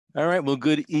All right. Well,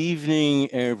 good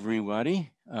evening, everybody.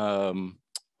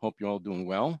 Hope you're all doing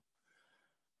well.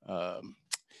 Um,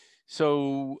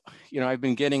 so, I've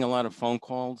been getting a lot of phone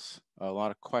calls, a lot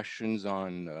of questions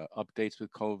on updates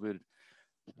with COVID,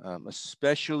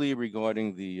 especially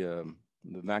regarding the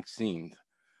vaccine.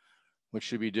 What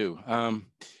should we do?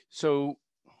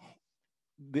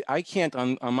 I can't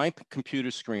on my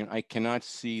computer screen. I cannot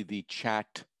see the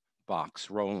chat box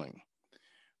rolling,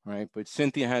 right? But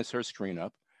Cynthia has her screen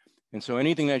up. And so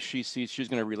anything that she sees, she's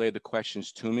going to relay the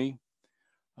questions to me.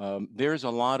 There's a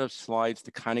lot of slides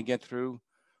to kind of get through.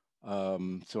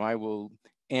 So I will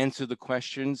answer the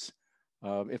questions.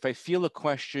 If I feel a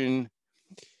question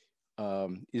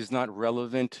is not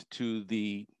relevant to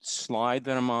the slide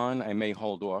that I'm on, I may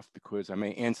hold off because I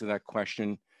may answer that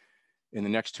question in the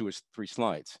next 2 or 3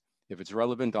 slides. If it's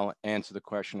relevant, I'll answer the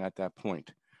question at that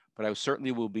point. But I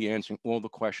certainly will be answering all the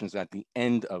questions at the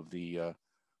end of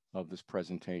this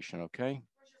presentation. Okay.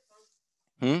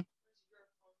 Hmm.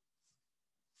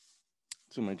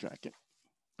 It's in my jacket,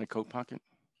 my coat pocket.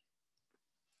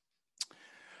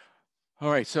 All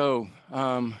right, so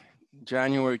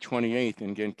January 28th,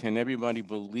 and again, can everybody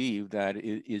believe that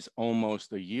it is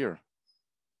almost a year?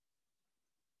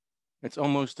 It's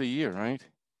almost a year, right?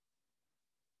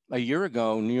 A year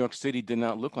ago, New York City did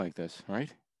not look like this,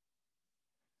 right?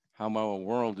 How our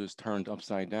world is turned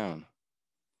upside down.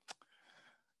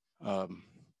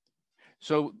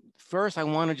 So first, I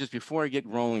want to just, before I get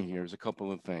rolling here, is a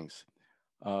couple of things.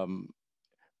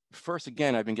 First,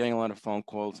 again, I've been getting a lot of phone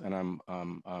calls, and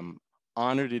I'm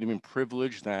honored and even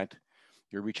privileged that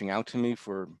you're reaching out to me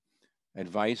for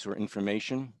advice or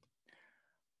information.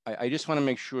 I just want to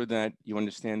make sure that you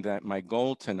understand that my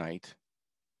goal tonight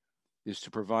is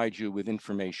to provide you with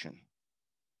information.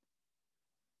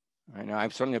 Right, now,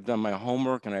 I've certainly done my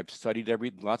homework and I've studied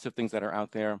lots of things that are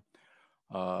out there.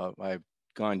 I've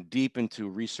gone deep into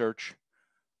research.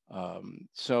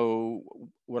 So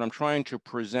what I'm trying to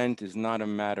present is not a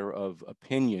matter of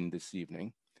opinion this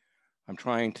evening. I'm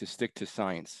trying to stick to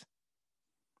science,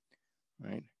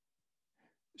 right?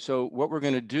 So what we're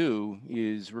going to do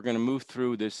is we're going to move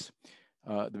through this.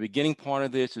 The beginning part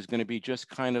of this is going to be just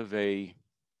kind of an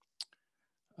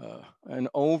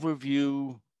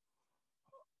overview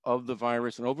of the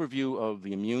virus, an overview of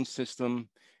the immune system,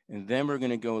 and then we're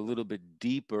going to go a little bit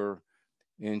deeper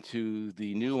into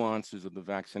the nuances of the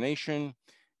vaccination,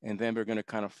 and then we're going to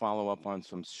kind of follow up on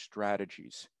some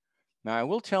strategies. Now, I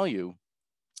will tell you,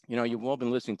 you've all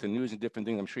been listening to news and different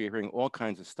things. I'm sure you're hearing all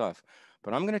kinds of stuff.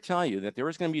 But I'm going to tell you that there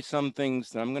is going to be some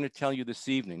things that I'm going to tell you this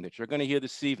evening, that you're going to hear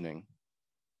this evening,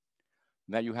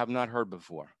 that you have not heard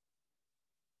before.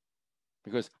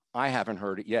 Because I haven't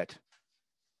heard it yet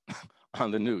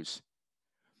on the news.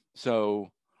 So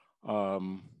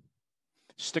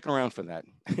stick around for that.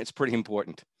 It's pretty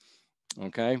important.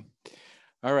 Okay?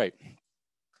 All right.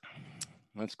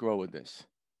 Let's grow with this.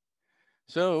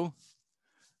 So,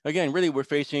 again, really, we're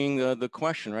facing the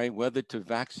question, right? Whether to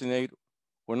vaccinate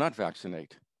or not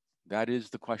vaccinate. That is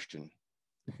the question.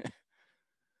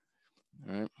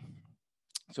 All right.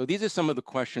 So these are some of the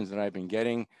questions that I've been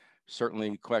getting,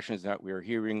 certainly questions that we're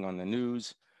hearing on the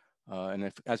news.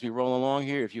 And as we roll along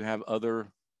here, if you have other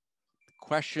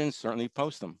questions, certainly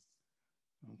post them.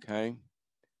 Okay.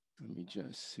 Let me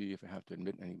just see if I have to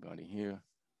admit anybody here.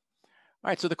 All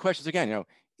right. So the questions again,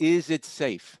 is it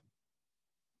safe?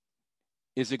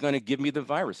 Is it going to give me the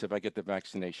virus if I get the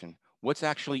vaccination? What's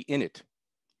actually in it?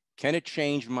 Can it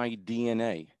change my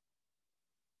DNA?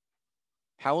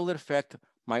 How will it affect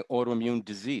my autoimmune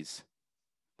disease?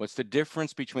 What's the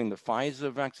difference between the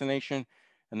Pfizer vaccination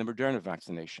and the Moderna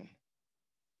vaccination?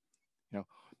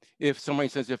 If somebody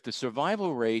says if the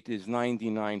survival rate is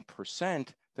 99%,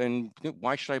 then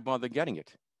why should I bother getting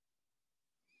it?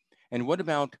 And what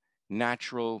about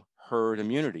natural herd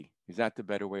immunity? Is that the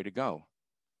better way to go?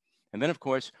 And then, of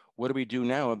course, what do we do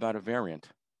now about a variant?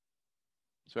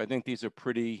 So I think these are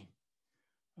pretty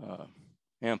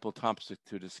ample topics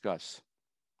to discuss.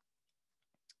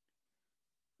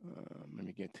 Let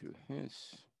me get to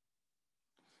this.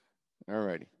 All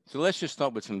righty. So let's just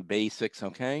start with some basics,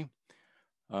 okay?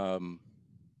 I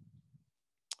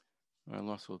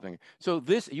lost the whole thing. So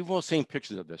this, you've all seen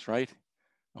pictures of this, right?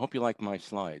 I hope you like my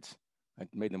slides. I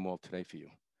made them all today for you.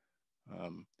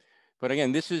 But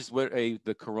again, this is what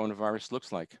the coronavirus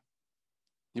looks like.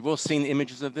 You've all seen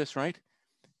images of this, right?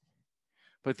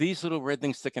 But these little red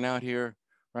things sticking out here,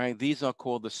 right? These are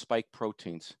called the spike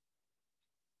proteins,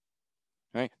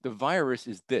 right? The virus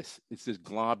is this. It's this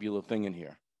globular thing in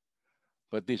here.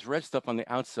 But this red stuff on the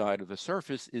outside of the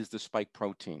surface is the spike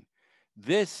protein.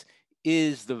 This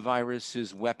is the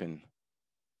virus's weapon.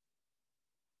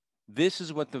 This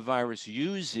is what the virus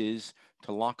uses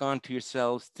to lock onto your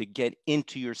cells to get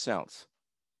into your cells.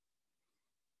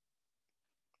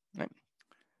 Right?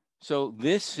 So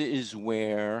this is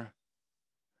where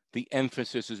the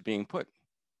emphasis is being put.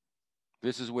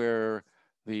 This is where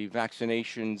the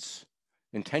vaccination's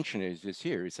intention is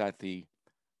here. It's at the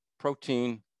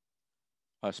protein,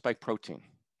 spike protein.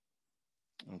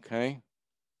 Okay.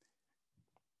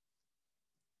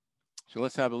 So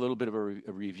let's have a little bit of a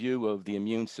review of the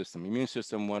immune system, Immune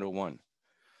System 101.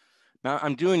 Now,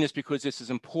 I'm doing this because this is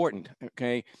important,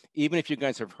 okay? Even if you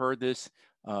guys have heard this,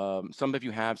 some of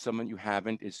you have, some of you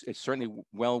haven't, it's certainly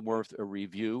well worth a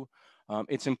review.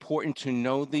 It's important to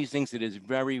know these things. It is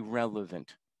very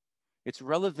relevant. It's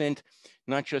relevant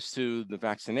not just to the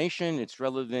vaccination, it's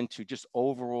relevant to just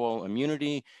overall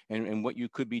immunity and what you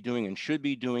could be doing and should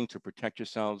be doing to protect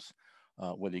yourselves,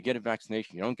 whether you get a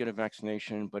vaccination, you don't get a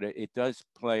vaccination, but it does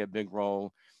play a big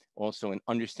role also in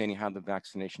understanding how the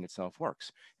vaccination itself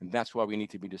works. And that's why we need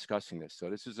to be discussing this. So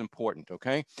this is important,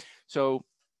 okay? So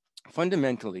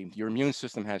fundamentally, your immune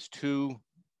system has two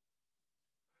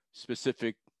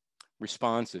specific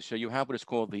responses. So you have what is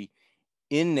called the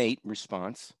innate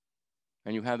response,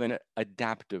 and you have an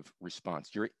adaptive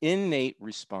response. Your innate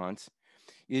response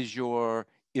is your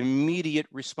immediate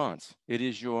response. It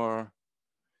is your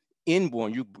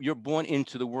inborn, you're born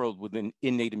into the world with an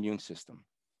innate immune system.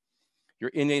 Your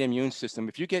innate immune system,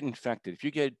 if you get infected,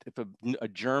 if a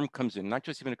germ comes in, not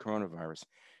just even a coronavirus,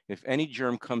 if any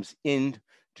germ comes into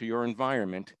your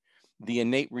environment, the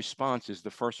innate response is the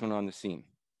first one on the scene.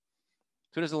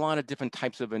 So there's a lot of different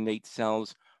types of innate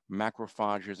cells,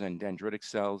 macrophages and dendritic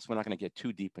cells. We're not going to get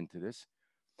too deep into this,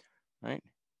 right?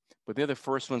 But they're the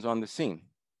first ones on the scene,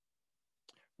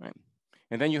 right?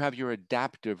 And then you have your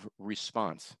adaptive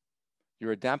response.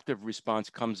 Your adaptive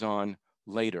response comes on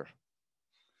later.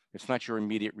 It's not your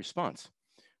immediate response,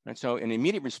 right? So in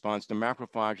immediate response, the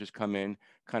macrophages come in,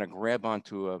 kind of grab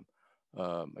onto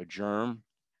a germ.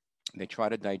 They try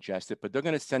to digest it, but they're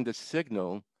going to send a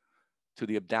signal to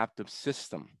the adaptive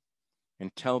system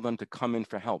and tell them to come in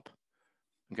for help.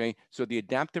 Okay, so the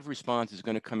adaptive response is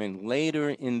going to come in later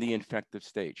in the infective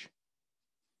stage.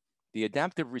 The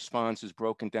adaptive response is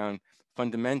broken down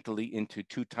fundamentally into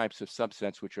two types of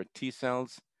subsets, which are T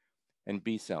cells and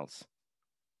B cells.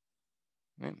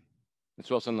 Right?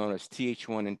 It's also known as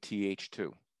Th1 and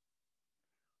Th2.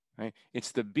 Right?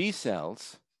 It's the B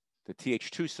cells, the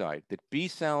Th2 side, the B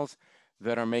cells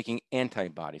that are making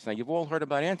antibodies. Now, you've all heard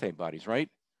about antibodies, right?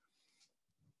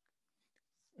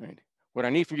 Right. What I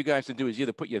need for you guys to do is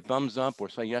either put your thumbs up or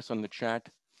say yes on the chat,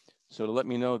 so to let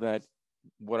me know that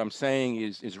what I'm saying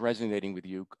is resonating with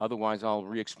you. Otherwise, I'll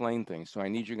re-explain things. So I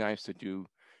need you guys to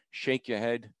shake your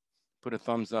head, put a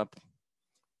thumbs up,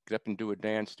 get up and do a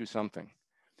dance, do something.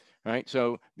 All right,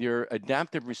 so your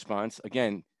adaptive response,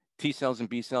 again, T cells and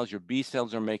B cells, your B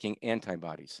cells are making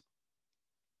antibodies,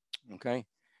 okay?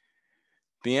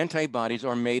 The antibodies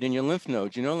are made in your lymph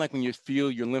nodes. You know, like when you feel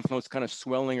your lymph nodes kind of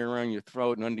swelling around your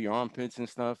throat and under your armpits and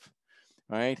stuff,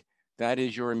 right? That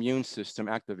is your immune system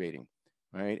activating,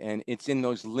 right? And it's in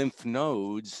those lymph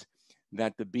nodes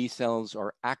that the B cells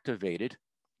are activated,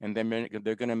 and then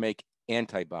they're going to make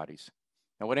antibodies.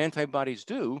 Now, what antibodies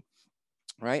do,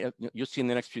 right, you'll see in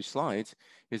the next few slides,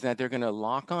 is that they're going to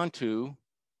lock onto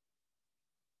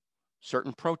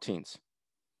certain proteins,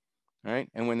 right?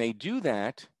 And when they do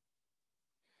that,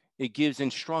 it gives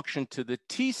instruction to the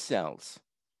T cells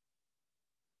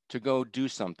to go do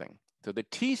something. So the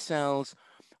T cells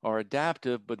are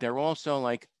adaptive, but they're also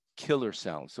like killer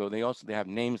cells. So they have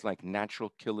names like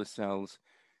natural killer cells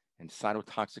and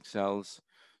cytotoxic cells.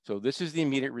 So this is the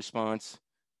immediate response.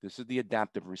 This is the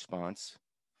adaptive response.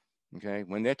 Okay,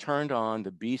 when they're turned on,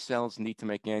 the B cells need to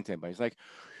make antibodies. Like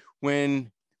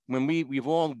when we've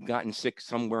all gotten sick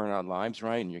somewhere in our lives,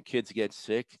 right? And your kids get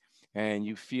sick and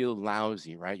you feel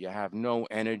lousy, right? You have no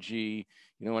energy,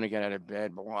 you don't want to get out of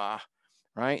bed, blah,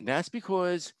 right? That's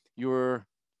because your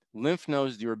lymph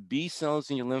nodes, your B cells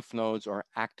in your lymph nodes are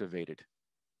activated.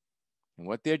 And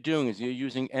what they're doing is they're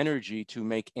using energy to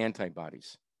make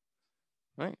antibodies,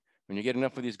 right? When you get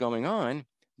enough of these going on,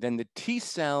 then the T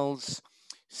cells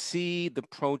see the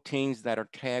proteins that are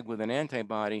tagged with an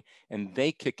antibody and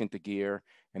they kick into gear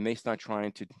and they start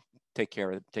trying to take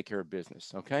care of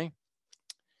business, okay?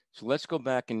 So let's go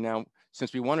back and now,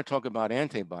 since we want to talk about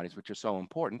antibodies, which are so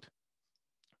important,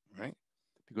 right?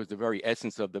 Because the very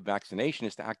essence of the vaccination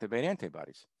is to activate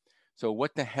antibodies. So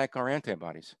what the heck are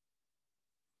antibodies?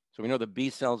 So we know the B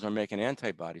cells are making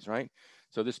antibodies, right?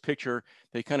 So this picture,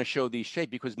 they kind of show these shapes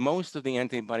because most of the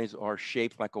antibodies are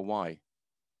shaped like a Y.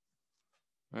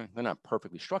 Right? They're not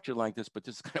perfectly structured like this, but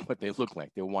this is kind of what they look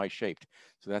like. They're Y-shaped.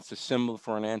 So that's the symbol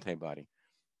for an antibody.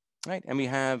 Right? And we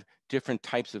have different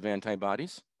types of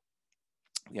antibodies.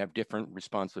 We have different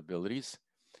responsibilities.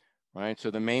 Right?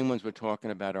 So the main ones we're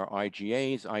talking about are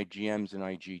IgAs, IgMs, and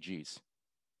IgGs.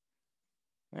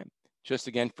 Right? Just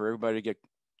again, for everybody to get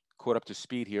caught up to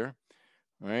speed here,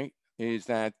 right, is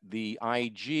that the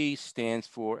I stands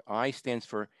for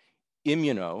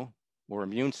immuno, or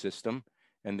immune system,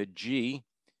 and the G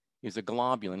is a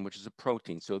globulin, which is a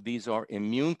protein. So these are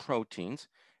immune proteins,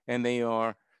 and they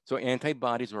are, so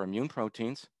antibodies are immune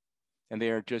proteins, and they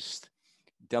are just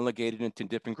delegated into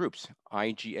different groups: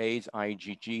 IgAs,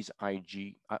 IgGs,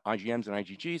 IgMs, and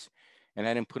IgGs, and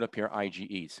I didn't put up here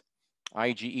IgEs.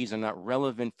 IgEs are not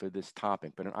relevant for this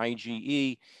topic, but an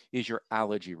IgE is your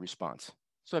allergy response.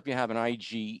 So if you have an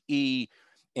IgE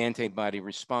antibody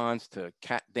response to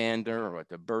cat dander or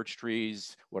to birch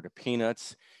trees or to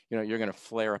peanuts, you're going to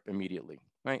flare up immediately,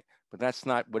 right? But that's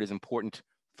not what is important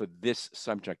for this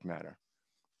subject matter,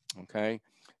 okay?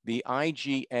 The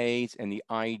IgAs and the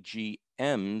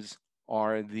IgMs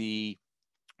are the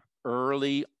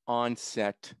early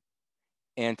onset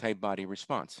antibody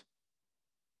response.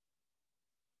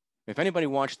 If anybody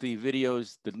watched the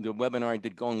videos, the webinar I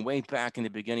did going way back in the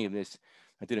beginning of this,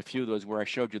 I did a few of those where I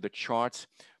showed you the charts.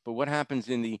 But what happens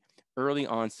in the early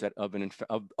onset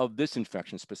of this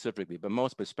infection specifically, but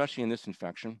especially in this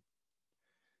infection,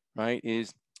 right,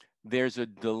 is there's a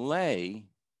delay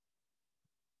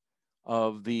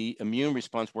of the immune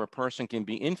response where a person can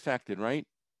be infected, right,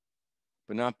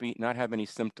 but not have any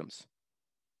symptoms.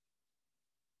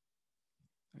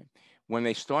 When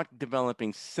they start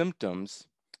developing symptoms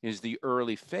is the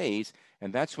early phase,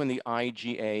 and that's when the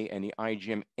IgA and the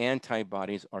IgM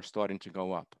antibodies are starting to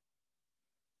go up,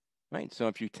 right? So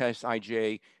if you test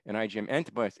IgA and IgM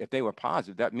antibodies, if they were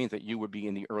positive, that means that you would be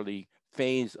in the early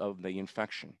phase of the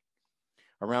infection.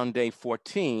 Around day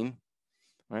 14,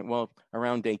 right? Well,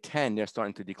 around day 10, they're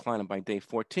starting to decline, and by day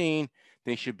 14,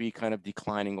 they should be kind of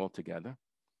declining altogether.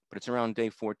 But it's around day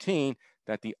 14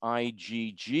 that the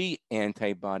IgG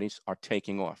antibodies are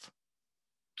taking off.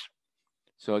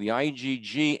 So the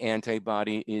IgG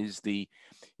antibody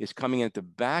is coming at the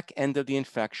back end of the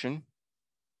infection,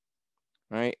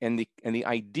 right? And the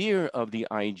idea of the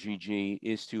IgG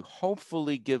is to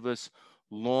hopefully give us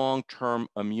long-term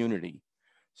immunity,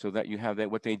 so that you have that.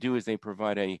 What they do is they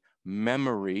provide a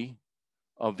memory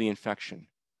of the infection.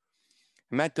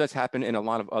 And that does happen in a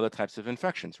lot of other types of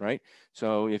infections, right?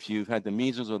 So if you've had the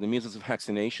measles or the measles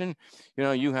vaccination,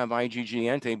 you have IgG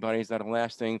antibodies that are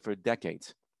lasting for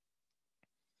decades.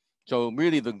 So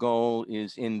really the goal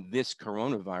is in this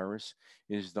coronavirus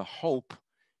is the hope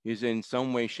is in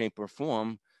some way, shape, or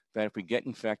form that if we get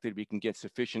infected, we can get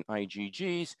sufficient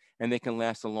IgGs and they can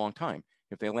last a long time.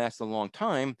 If they last a long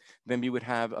time, then we would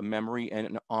have a memory and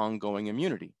an ongoing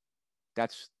immunity.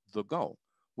 That's the goal.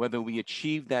 Whether we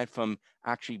achieve that from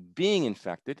actually being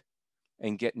infected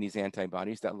and getting these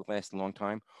antibodies that will last a long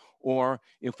time, or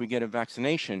if we get a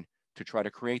vaccination to try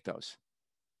to create those.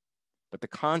 But the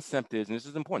concept is, and this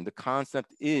is important, the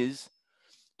concept is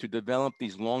to develop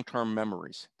these long-term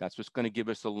memories. That's what's going to give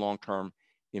us the long-term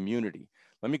immunity.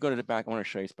 Let me go to the back. I want to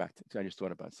show you this back. I just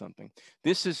thought about something.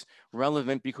 This is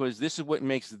relevant because this is what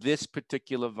makes this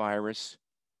particular virus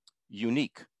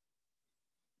unique,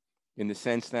 in the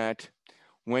sense that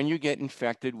when you get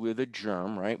infected with a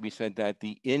germ, right, we said that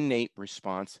the innate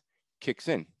response kicks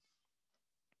in.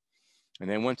 And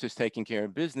then once it's taking care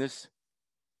of business,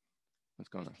 what's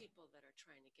going on? People that are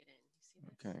trying to get in. You see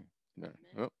that? Okay.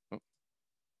 No. Oh.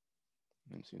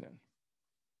 Didn't see that.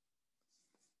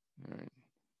 All right.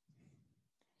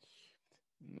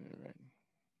 All right.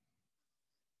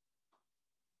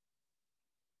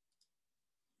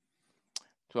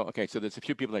 So, okay, so there's a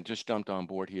few people that just jumped on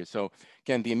board here. So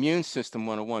again, the immune system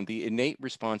 101, the innate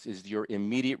response is your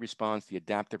immediate response. The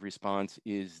adaptive response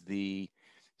is the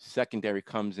secondary,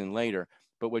 comes in later.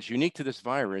 But what's unique to this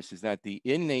virus is that the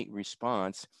innate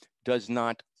response does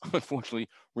not, unfortunately,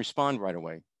 respond right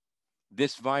away.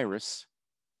 This virus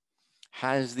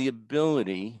has the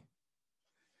ability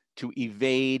to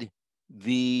evade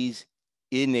these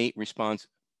innate response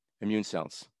immune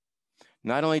cells.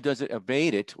 Not only does it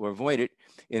evade it or avoid it,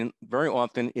 and very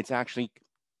often it's actually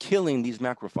killing these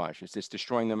macrophages. It's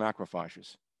destroying the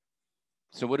macrophages.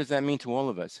 So what does that mean to all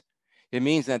of us? It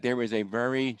means that there is a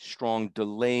very strong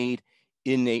delayed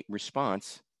innate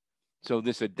response. So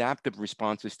this adaptive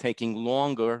response is taking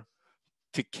longer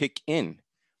to kick in.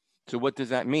 So what does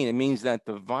that mean? It means that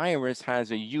the virus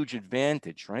has a huge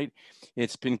advantage, right?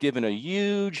 It's been given a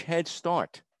huge head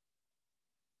start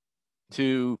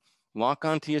to lock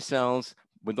onto your cells,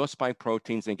 with those spike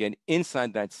proteins and get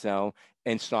inside that cell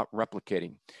and start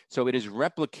replicating. So it is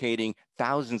replicating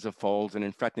thousands of folds and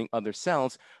infecting other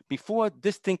cells before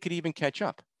this thing could even catch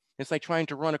up. It's like trying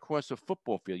to run across a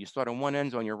football field. You start on one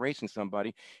end zone, you're racing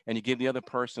somebody, and you give the other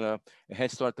person a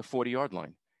head start at the 40-yard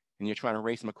line, and you're trying to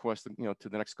race them across the, to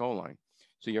the next goal line.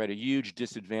 So you're at a huge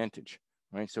disadvantage,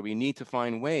 right? So we need to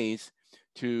find ways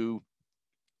to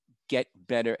get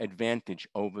better advantage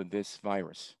over this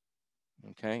virus,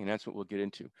 okay? And that's what we'll get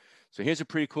into. So here's a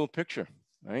pretty cool picture,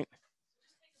 right?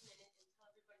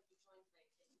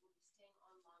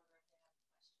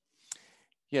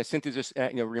 Yeah, Cynthia just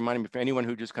reminding me, for anyone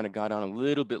who just kind of got on a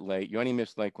little bit late, you only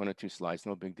missed like 1 or 2 slides,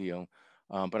 no big deal.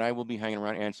 But I will be hanging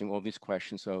around answering all these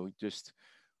questions. So just,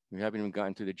 we haven't even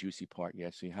gotten to the juicy part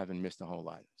yet, so you haven't missed a whole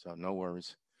lot. So no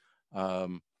worries.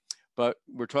 But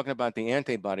we're talking about the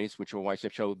antibodies, which are why I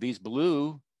show these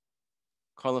blue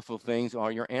colorful things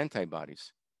are your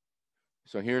antibodies.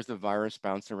 So here's the virus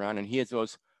bouncing around, and here's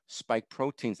those spike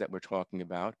proteins that we're talking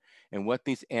about. And what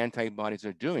these antibodies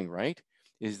are doing, right,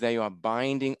 is they are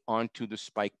binding onto the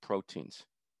spike proteins.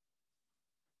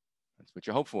 That's what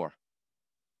you hope for.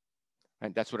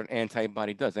 And that's what an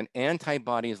antibody does. An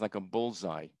antibody is like a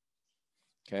bullseye,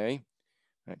 okay?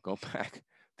 All right, go back.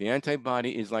 The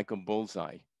antibody is like a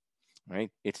bullseye,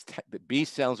 right? The B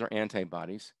cells are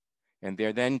antibodies, and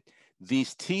they're then,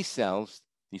 these T cells,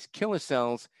 these killer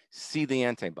cells, see the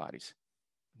antibodies,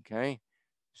 okay?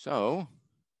 So,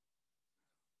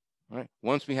 all right,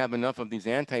 once we have enough of these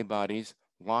antibodies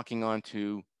locking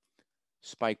onto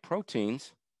spike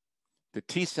proteins, the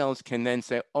T cells can then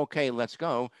say, okay, let's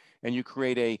go, and you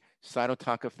create a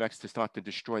cytotoxic effects to start to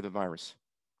destroy the virus.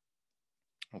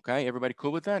 Okay, everybody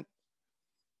cool with that?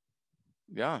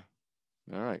 Yeah,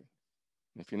 all right.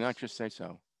 If you're not, just say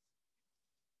so.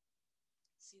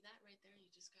 See that right there? You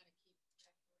just got to keep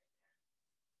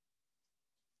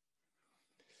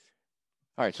checking right there.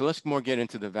 All right, so let's more get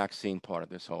into the vaccine part of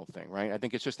this whole thing, right? I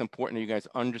think it's just important that you guys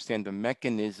understand the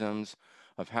mechanisms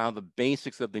of how the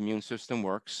basics of the immune system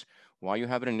works, why you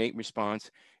have an innate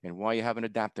response, and why you have an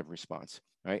adaptive response,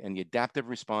 right? And the adaptive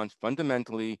response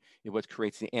fundamentally is what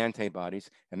creates the antibodies,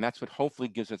 and that's what hopefully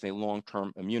gives us a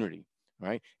long-term immunity,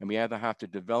 right? And we either have to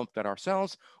develop that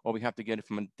ourselves or we have to get it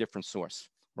from a different source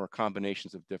or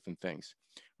combinations of different things,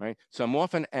 right? So I'm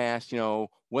often asked,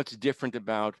 what's different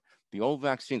about the old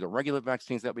vaccines or regular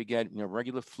vaccines that we get,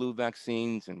 regular flu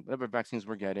vaccines and whatever vaccines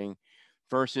we're getting,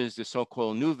 versus the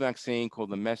so-called new vaccine called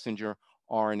the messenger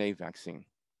RNA vaccine.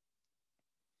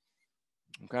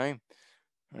 Okay,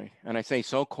 right. And I say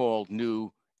so-called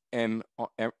new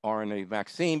mRNA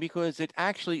vaccine because it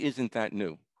actually isn't that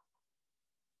new.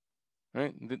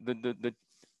 Right?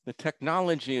 The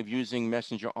technology of using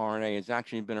messenger RNA has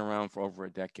actually been around for over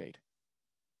a decade.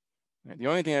 Right? The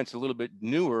only thing that's a little bit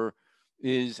newer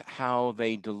is how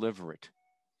they deliver it.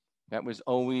 That was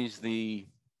always the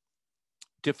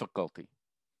difficulty.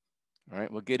 All right,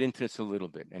 we'll get into this a little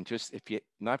bit. And just, if you're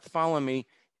not following me,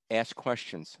 ask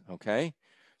questions, okay?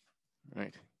 All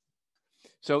right.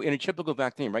 So in a typical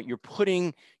vaccine, right, you're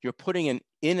putting an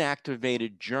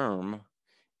inactivated germ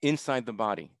inside the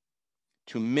body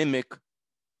to mimic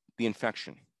the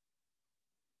infection.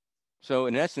 So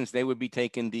in essence, they would be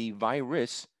taking the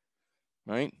virus,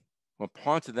 right, or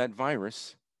parts of that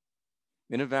virus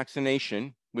in a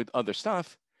vaccination with other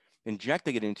stuff,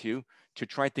 injecting it into you to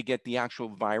try to get the actual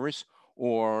virus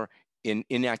or an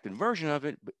inactive version of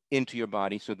it into your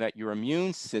body so that your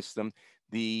immune system,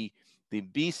 the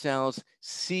B cells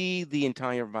see the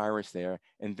entire virus there,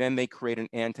 and then they create an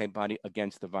antibody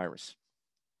against the virus.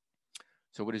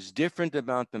 So what is different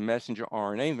about the messenger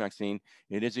RNA vaccine,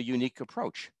 it is a unique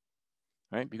approach,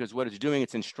 right? Because what it's doing,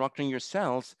 it's instructing your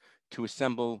cells to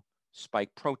assemble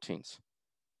spike proteins.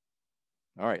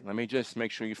 All right, let me just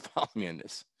make sure you follow me on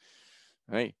this,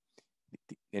 right?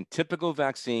 In typical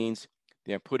vaccines,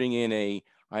 they're putting in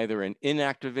either an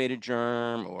inactivated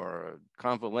germ or a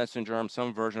convalescent germ,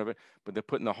 some version of it, but they're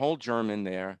putting the whole germ in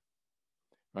there,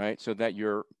 right? So that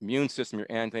your immune system, your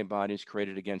antibodies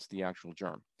created against the actual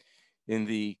germ. In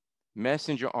the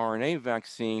messenger RNA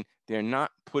vaccine, they're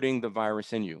not putting the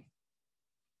virus in you.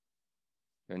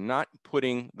 They're not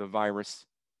putting the virus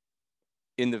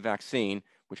in the vaccine,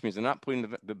 which means they're not putting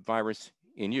the virus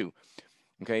in you.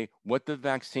 Okay, what the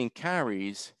vaccine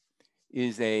carries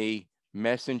is a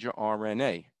messenger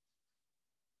RNA.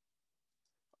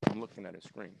 I'm looking at a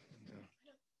screen.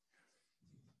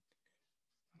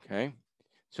 Okay,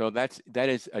 so that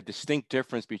is a distinct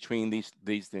difference between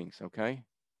these things. Okay,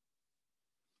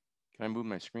 can I move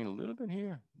my screen a little bit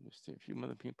here? Just a few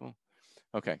other people.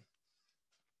 Okay.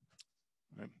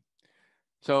 Right.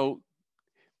 So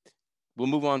we'll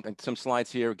move on to some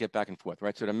slides here, get back and forth,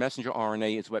 right? So the messenger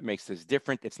RNA is what makes this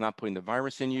different. It's not putting the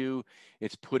virus in you,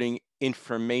 it's putting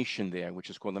information there, which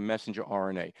is called the messenger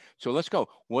RNA. So let's go.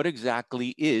 What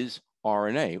exactly is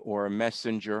RNA or a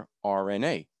messenger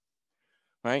RNA,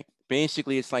 right?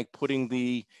 Basically, it's like getting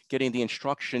the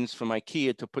instructions from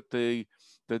IKEA to put the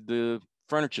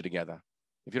furniture together.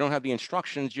 If you don't have the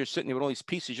instructions, you're sitting there with all these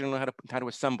pieces, you don't know how to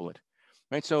assemble it,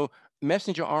 right? So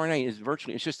messenger RNA is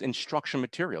virtually, it's just instruction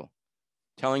material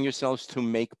telling your cells to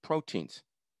make proteins.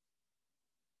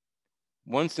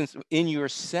 Once it's in your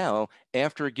cell,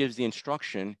 after it gives the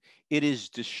instruction, it is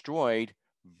destroyed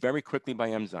very quickly by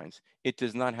enzymes. It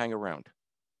does not hang around.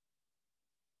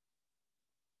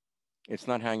 It's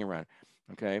not hanging around,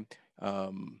 okay?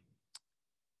 I'm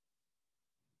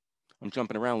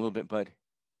jumping around a little bit, but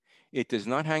it does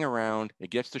not hang around.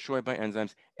 It gets destroyed by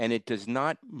enzymes, and it does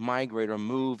not migrate or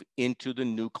move into the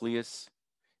nucleus.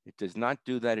 It does not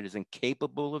do that. It is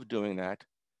incapable of doing that.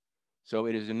 So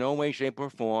it is in no way, shape,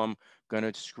 or form going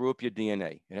to screw up your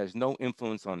DNA. It has no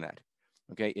influence on that.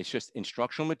 Okay, it's just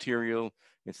instructional material.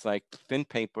 It's like thin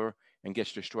paper and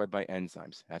gets destroyed by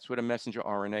enzymes. That's what a messenger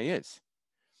RNA is.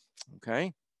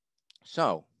 Okay,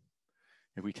 so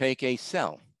if we take a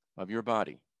cell of your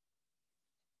body,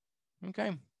 okay,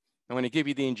 and when they give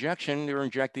you the injection, they're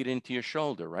injecting it into your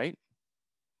shoulder, right?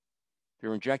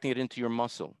 They're injecting it into your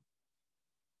muscle,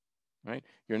 right?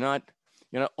 You're not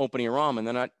opening your arm and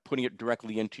they're not putting it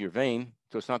directly into your vein.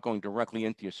 So it's not going directly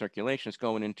into your circulation, it's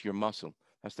going into your muscle.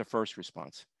 That's the first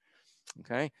response.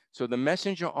 Okay, so the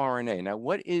messenger RNA. Now,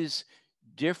 what is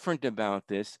different about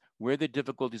this, where the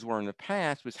difficulties were in the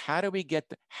past, was how do we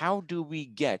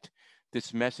get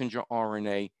this messenger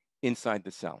RNA inside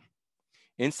the cell?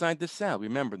 Inside the cell,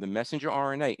 remember, the messenger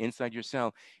RNA inside your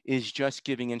cell is just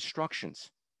giving instructions.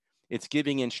 It's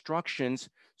giving instructions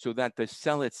so that the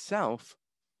cell itself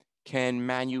can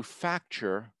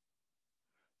manufacture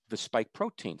the spike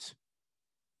proteins,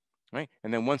 right?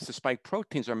 And then once the spike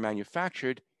proteins are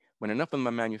manufactured, when enough of them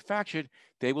are manufactured,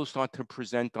 they will start to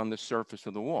present on the surface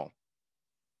of the wall.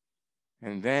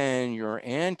 And then your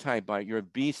antibody, your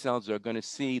B cells are going to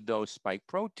see those spike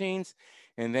proteins,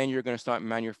 and then you're going to start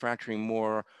manufacturing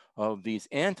more of these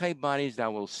antibodies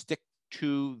that will stick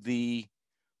to the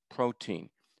protein.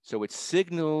 So it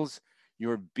signals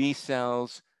your B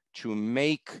cells to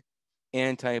make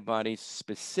antibodies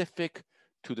specific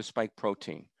to the spike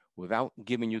protein without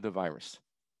giving you the virus.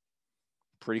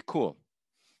 Pretty cool,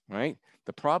 right?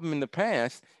 The problem in the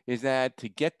past is that to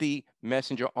get the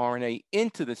messenger RNA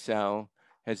into the cell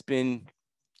has been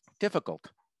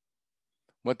difficult.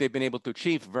 What they've been able to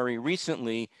achieve very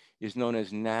recently is known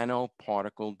as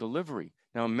nanoparticle delivery.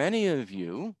 Now, many of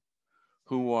you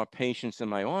who are patients in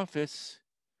my office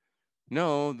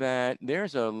know that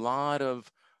there's a lot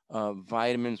of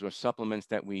vitamins or supplements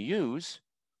that we use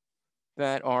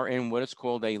that are in what is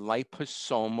called a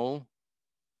liposomal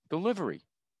delivery,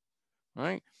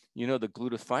 right? You know, the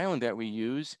glutathione that we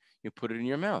use, you put it in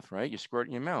your mouth, right? You squirt it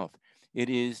in your mouth. It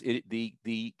is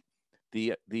the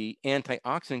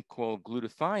antioxidant called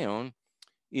glutathione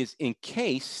is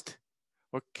encased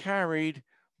or carried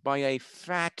by a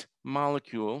fat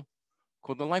molecule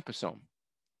called the liposome.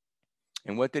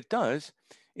 And what it does,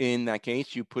 in that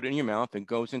case, you put it in your mouth, it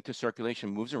goes into circulation,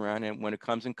 moves around, and when it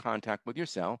comes in contact with your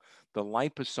cell, the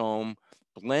liposome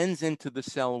blends into the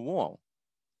cell wall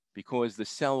because the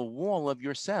cell wall of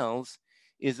your cells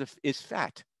is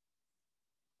fat.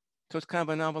 So it's kind of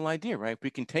a novel idea, right? If we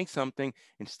can take something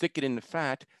and stick it in the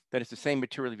fat that is the same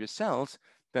material of your cells,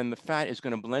 then the fat is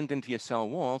going to blend into your cell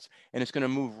walls and it's going to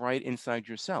move right inside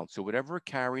your cell. So whatever it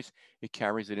carries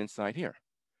it inside here.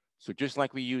 So just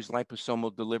like we use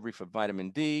liposomal delivery for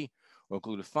vitamin D or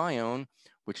glutathione,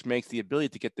 which makes the ability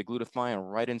to get the glutathione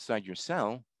right inside your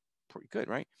cell, pretty good,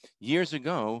 right? Years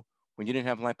ago, when you didn't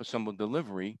have liposomal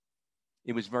delivery,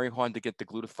 it was very hard to get the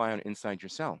glutathione inside your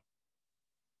cell.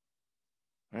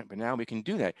 Right? But now we can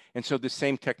do that. And so the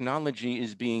same technology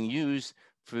is being used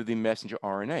for the messenger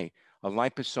RNA. A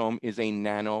liposome is a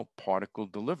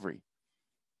nanoparticle delivery.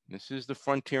 This is the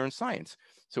frontier in science.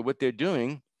 So what they're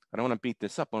doing, I don't want to beat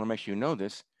this up, I want to make sure you know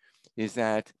this, is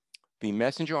that the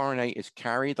messenger RNA is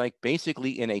carried like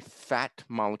basically in a fat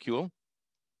molecule,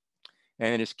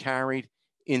 and it is carried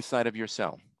inside of your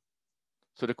cell.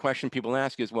 So the question people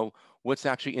ask is, well, what's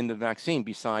actually in the vaccine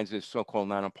besides this so-called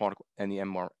nanoparticle and the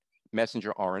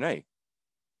messenger RNA?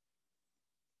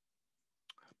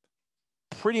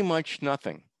 Pretty much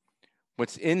nothing.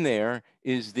 What's in there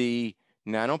is the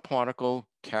nanoparticle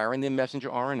carrying the messenger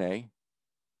RNA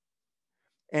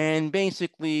and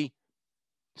basically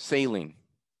saline.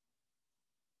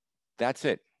 That's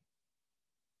it.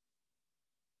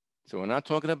 So we're not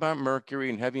talking about mercury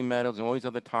and heavy metals and all these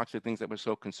other toxic things that we're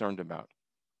so concerned about,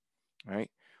 right?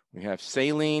 We have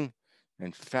saline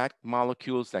and fat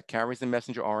molecules that carries the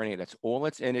messenger RNA. That's all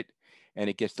that's in it, and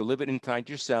it gets delivered inside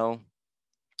your cell,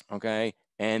 okay?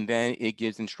 And then it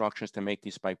gives instructions to make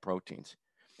these spike proteins.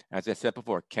 As I said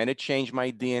before, can it change my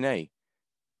DNA?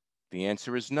 The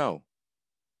answer is no.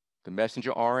 The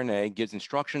messenger RNA gives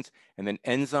instructions, and then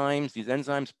enzymes, these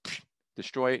enzymes,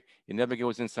 destroy it. It never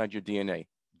goes inside your DNA.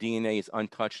 DNA is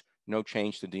untouched, no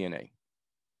change to DNA.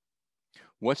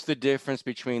 What's the difference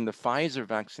between the Pfizer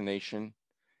vaccination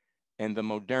and the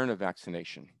Moderna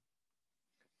vaccination?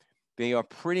 They are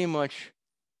pretty much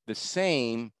the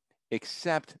same,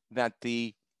 except that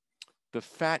the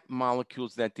fat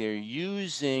molecules that they're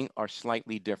using are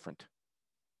slightly different.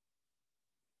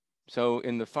 So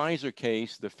in the Pfizer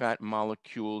case, the fat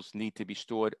molecules need to be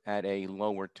stored at a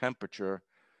lower temperature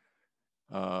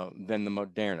than the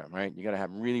Moderna, right? You got to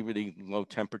have really, really low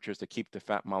temperatures to keep the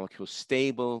fat molecules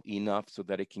stable enough so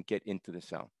that it can get into the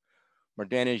cell.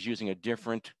 Moderna is using a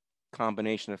different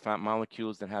combination of fat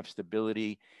molecules that have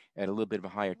stability at a little bit of a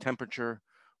higher temperature,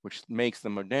 which makes the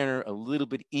Moderna a little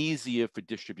bit easier for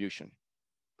distribution.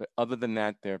 But other than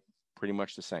that, they're pretty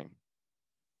much the same.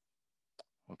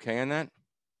 Okay on that?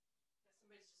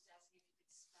 Somebody's just asking if you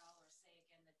could spell or say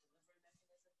again the delivery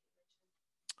mechanism you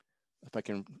mentioned. If I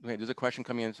can, wait, there's a question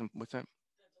coming in. What's that? The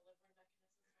delivery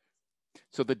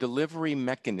mechanism. So the delivery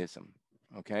mechanism,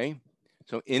 okay?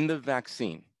 So in the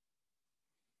vaccine,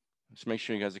 let's make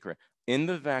sure you guys are correct. In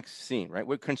the vaccine, right?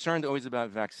 We're concerned always about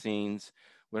vaccines,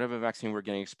 whatever vaccine we're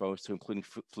getting exposed to, including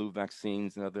flu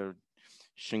vaccines and other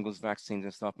shingles vaccines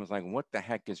and stuff. And it's like, what the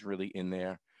heck is really in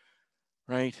there,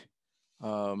 right?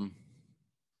 And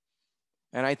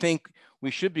I think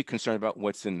we should be concerned about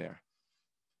what's in there,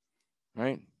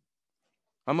 right?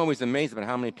 I'm always amazed about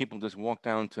how many people just walk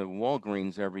down to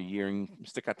Walgreens every year and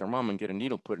stick out their mom and get a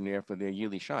needle put in there for their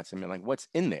yearly shots. I mean, like, what's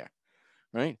in there,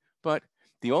 right? But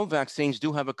the old vaccines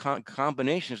do have a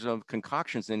combinations of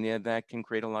concoctions in there that can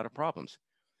create a lot of problems.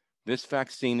 This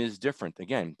vaccine is different.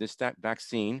 Again, that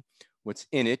vaccine, what's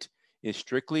in it is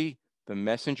strictly the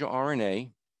messenger RNA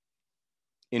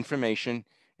information,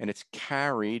 and it's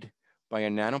carried by a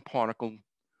nanoparticle,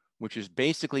 which is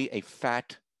basically a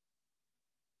fat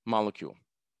molecule.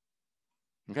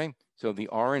 Okay, so the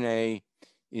RNA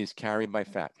is carried by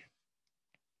fat.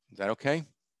 Is that okay?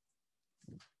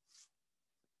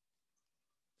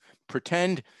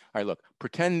 Pretend, all right, look,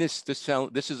 pretend this cell,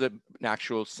 this is an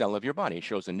actual cell of your body. It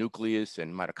shows a nucleus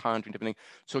and mitochondria and everything.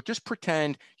 So just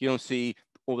pretend you don't see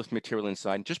all this material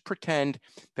inside. Just pretend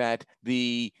that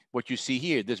what you see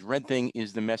here, this red thing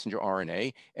is the messenger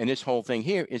RNA, and this whole thing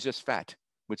here is just fat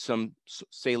with some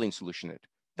saline solution in it.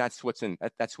 That's what's in,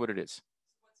 that's what it is. So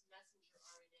what's messenger RNA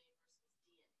versus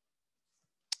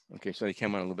DNA? Okay, so they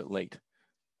came on a little bit late.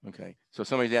 Okay, so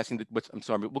somebody's asking, I'm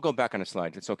sorry, we'll go back on the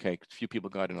slide. It's okay, a few people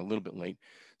got in a little bit late.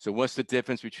 So what's the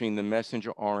difference between the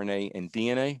messenger RNA and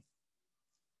DNA?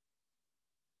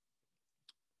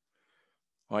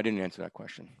 Oh, I didn't answer that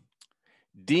question.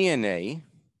 DNA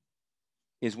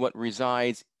is what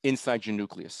resides inside your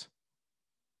nucleus.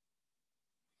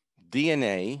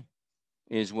 DNA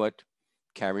is what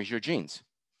carries your genes,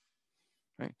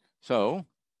 right? So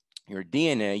your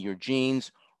DNA, your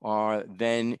genes are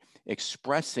then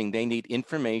expressing, they need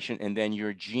information, and then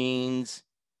your genes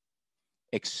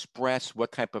express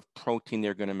what type of protein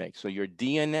they're going to make. So your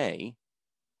DNA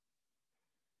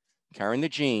carrying the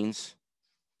genes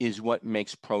is what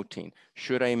makes protein.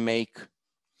 Should I make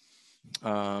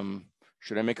a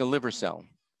liver cell?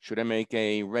 Should I make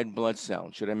a red blood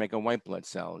cell? Should I make a white blood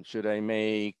cell? Should I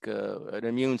make an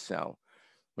immune cell?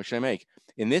 What should I make?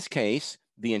 In this case,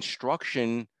 the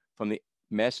instruction from the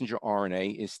messenger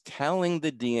RNA is telling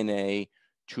the DNA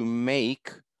to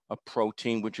make a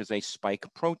protein, which is a spike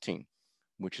protein,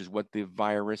 which is what the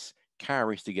virus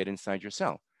carries to get inside your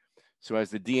cell. So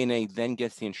as the DNA then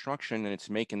gets the instruction and it's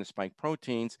making the spike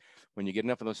proteins, when you get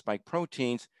enough of those spike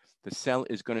proteins, the cell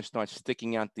is going to start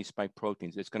sticking out these spike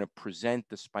proteins. It's going to present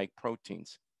the spike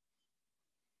proteins.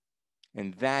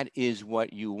 And that is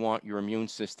what you want your immune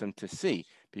system to see,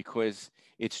 because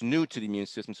it's new to the immune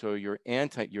system. So your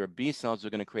B cells are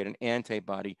going to create an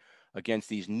antibody against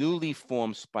these newly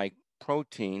formed spike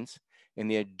proteins. And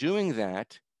they're doing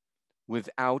that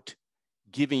without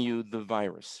giving you the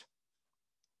virus.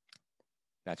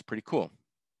 That's pretty cool.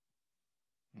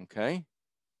 Okay.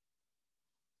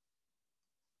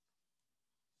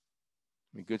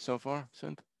 We good so far,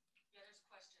 Synth? Yeah, there's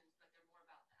questions, but they're more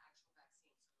about the actual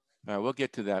vaccine. All right, we'll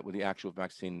get to that with the actual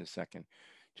vaccine in a second.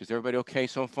 Is everybody okay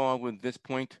so far with this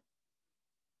point?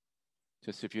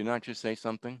 Just if you're not, just say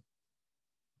something.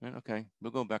 Okay,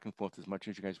 we'll go back and forth as much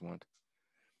as you guys want.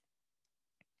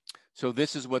 So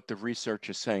this is what the research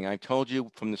is saying. I told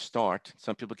you from the start,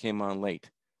 some people came on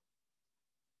late.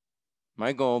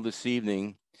 My goal this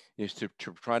evening is to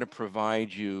try to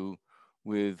provide you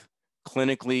with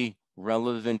clinically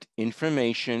relevant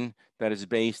information that is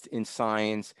based in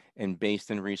science and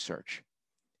based in research,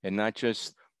 and not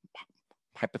just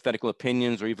hypothetical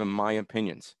opinions or even my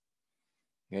opinions.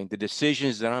 Okay? The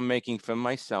decisions that I'm making for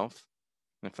myself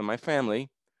and for my family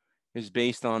is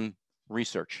based on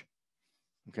research,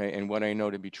 okay, and what I know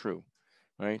to be true.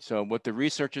 Right? So what the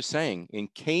research is saying, in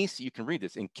case, you can read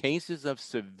this, in cases of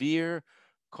severe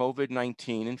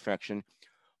COVID-19 infection,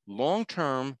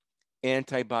 long-term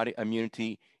antibody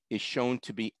immunity is shown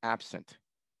to be absent.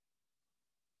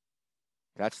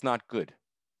 That's not good.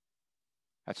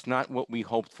 That's not what we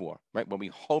hoped for, right? What we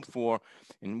hoped for,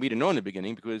 and we didn't know in the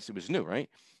beginning because it was new, right?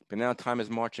 But now time is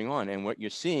marching on, and what you're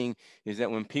seeing is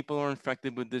that when people are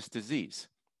infected with this disease,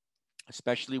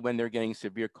 especially when they're getting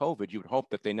severe COVID, you would hope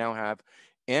that they now have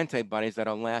antibodies that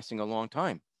are lasting a long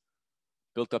time,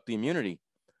 built up the immunity,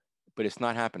 but it's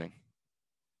not happening.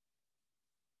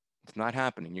 It's not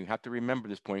happening. You have to remember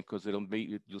this point because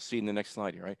you'll see in the next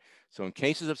slide here, right? So in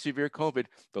cases of severe COVID,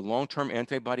 the long-term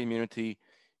antibody immunity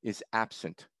is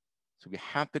absent. So we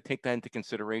have to take that into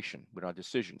consideration with our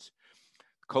decisions.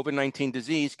 COVID-19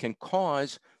 disease can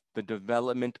cause the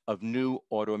development of new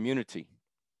autoimmunity.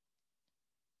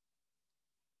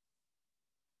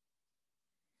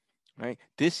 Right?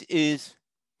 This is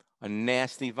a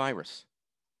nasty virus.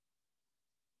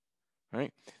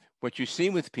 Right? What you see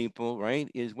with people, right,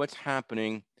 is what's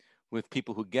happening with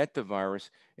people who get the virus,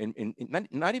 and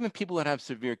not even people that have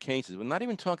severe cases. We're not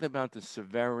even talking about the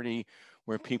severity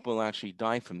where people actually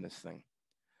die from this thing.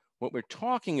 What we're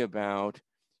talking about,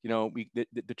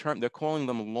 the term, they're calling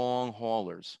them long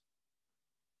haulers,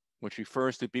 which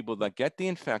refers to people that get the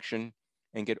infection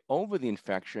and get over the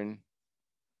infection,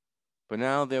 but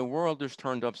now their world is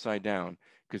turned upside down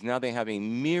because now they have a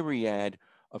myriad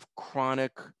of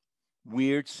chronic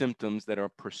weird symptoms that are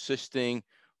persisting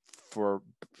for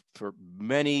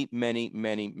many, many,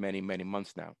 many, many, many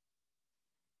months now.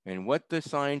 And what the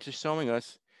science is showing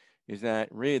us is that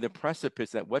really the precipice,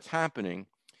 that what's happening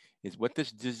is what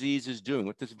this disease is doing,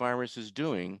 what this virus is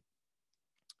doing,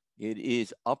 it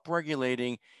is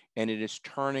upregulating and it is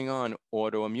turning on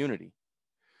autoimmunity.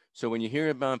 So when you hear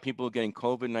about people getting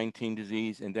COVID-19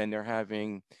 disease and then they're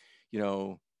having,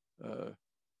 uh,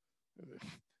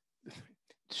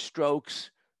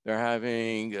 strokes, they're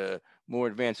having more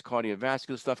advanced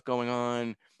cardiovascular stuff going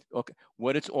on. Okay,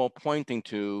 what it's all pointing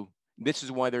to, this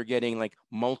is why they're getting like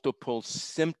multiple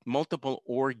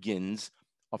organs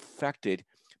affected,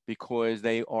 because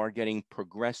they are getting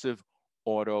progressive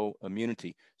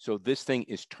autoimmunity. So this thing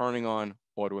is turning on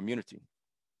autoimmunity.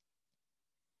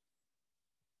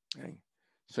 Okay.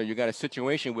 So you got a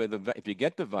situation where if you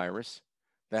get the virus,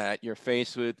 that you're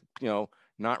faced with,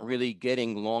 not really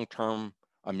getting long-term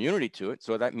immunity to it.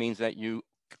 So that means that you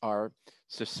are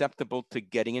susceptible to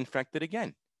getting infected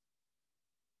again.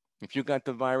 If you got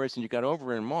the virus and you got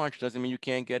over it in March, doesn't mean you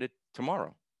can't get it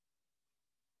tomorrow.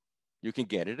 You can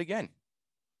get it again.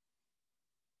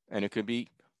 And it could be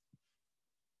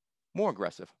more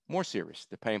aggressive, more serious,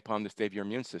 depending upon the state of your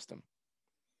immune system.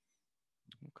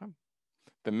 Okay.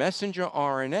 The messenger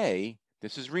RNA,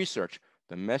 this is research,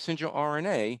 the messenger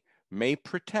RNA may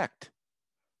protect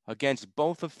against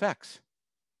both effects.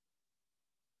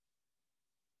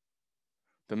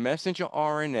 The messenger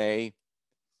RNA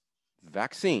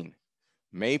vaccine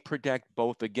may protect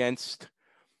both against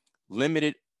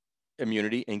limited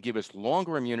immunity and give us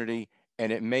longer immunity,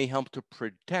 and it may help to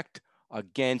protect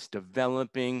against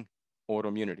developing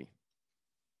autoimmunity.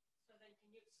 So then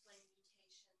can you explain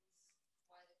mutations,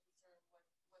 why the concern,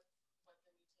 what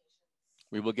the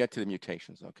mutations? We will get to the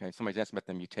mutations, okay? Somebody's asking about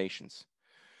the mutations.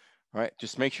 All right,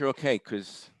 just make sure, okay,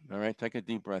 because, all right, take a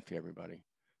deep breath here, everybody.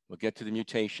 We'll get to the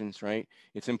mutations, right?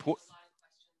 It's important.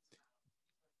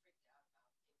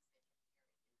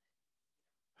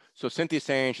 So Cynthia's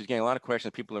saying she's getting a lot of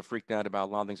questions. People are freaked out about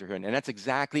a lot of things they're hearing. And that's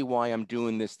exactly why I'm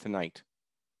doing this tonight.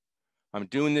 I'm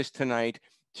doing this tonight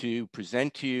to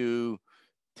present to you,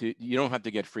 you don't have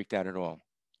to get freaked out at all.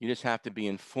 You just have to be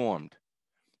informed,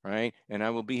 right? And I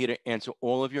will be here to answer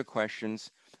all of your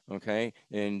questions, okay?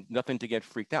 And nothing to get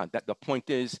freaked out. The point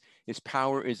is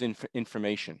power is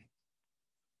information.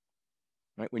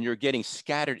 Right? When you're getting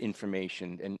scattered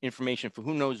information and information for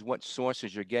who knows what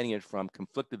sources you're getting it from,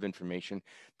 conflictive information,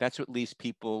 that's what leaves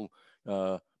people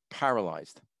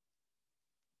paralyzed.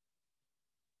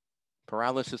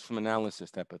 Paralysis from analysis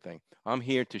type of thing. I'm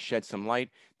here to shed some light,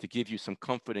 to give you some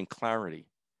comfort and clarity.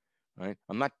 right?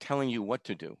 I'm not telling you what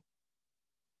to do.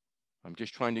 I'm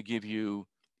just trying to give you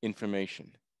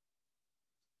information.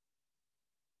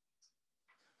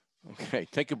 Okay,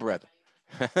 take a breath.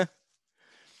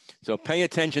 So pay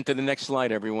attention to the next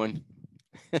slide, everyone.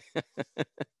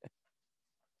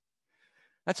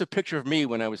 That's a picture of me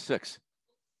when I was 6.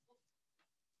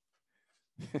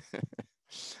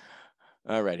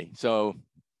 Alrighty, so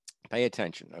pay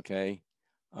attention, okay?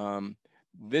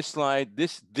 This slide,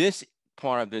 this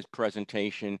part of this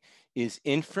presentation is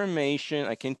information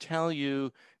I can tell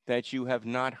you that you have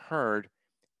not heard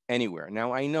anywhere.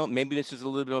 Now, I know maybe this is a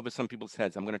little bit over some people's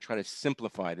heads. I'm going to try to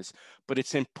simplify this, but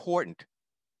it's important.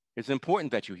 It's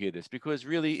important that you hear this because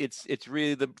really it's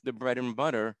really the bread and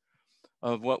butter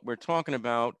of what we're talking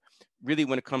about, really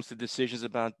when it comes to decisions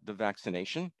about the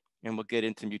vaccination, and we'll get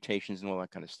into mutations and all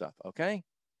that kind of stuff, okay?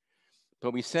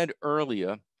 But we said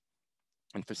earlier,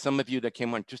 and for some of you that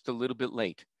came on just a little bit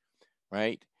late,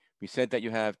 right? We said that you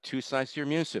have two sides to your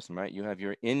immune system, right? You have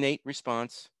your innate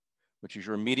response, which is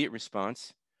your immediate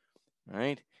response,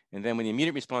 right? And then when the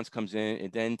immediate response comes in,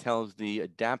 it then tells the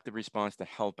adaptive response to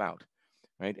help out,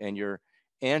 right? And your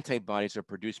antibodies are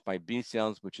produced by B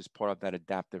cells, which is part of that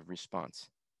adaptive response.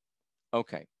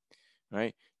 Okay,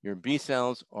 right? Your B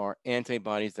cells are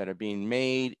antibodies that are being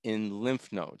made in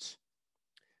lymph nodes.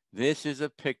 This is a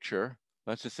picture.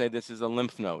 Let's just say this is a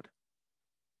lymph node.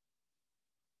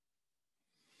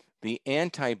 The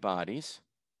antibodies,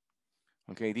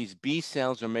 okay, these B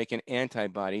cells are making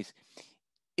antibodies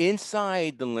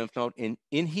inside the lymph node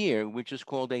in here, which is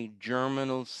called a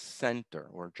germinal center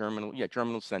or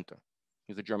germinal center.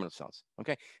 These are germinal cells,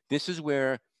 okay? This is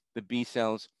where the B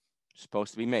cells are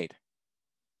supposed to be made,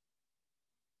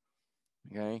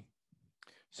 okay?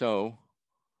 So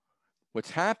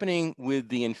what's happening with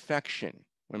the infection,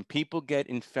 when people get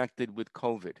infected with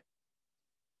COVID,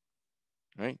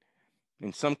 right?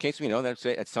 In some cases, we know that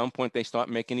at some point they start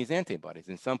making these antibodies.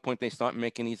 In some point, they start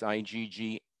making these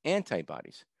IgG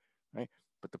antibodies, right?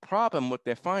 But the problem, what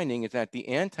they're finding is that the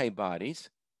antibodies,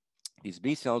 these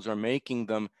B cells are making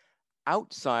them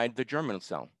outside the germinal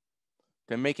cell.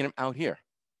 They're making them out here.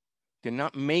 They're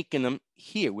not making them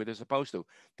here where they're supposed to.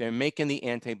 They're making the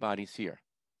antibodies here.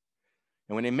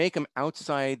 And when they make them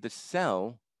outside the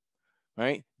cell,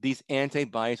 right, these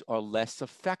antibodies are less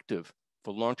effective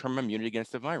for long-term immunity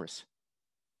against the virus,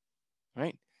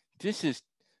 right?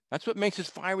 That's what makes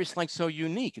this virus like so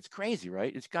unique. It's crazy,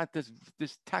 right? It's got this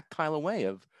tactile way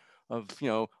of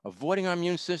avoiding our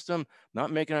immune system,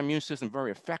 not making our immune system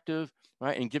very effective,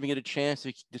 right? And giving it a chance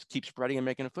to just keep spreading and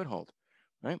making a foothold,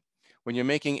 right? When you're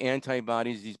making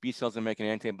antibodies, these B cells are making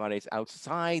antibodies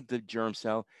outside the germ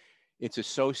cell. It's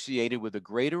associated with a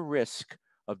greater risk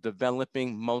of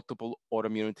developing multiple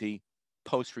autoimmunity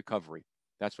post-recovery.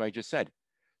 That's what I just said.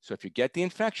 So if you get the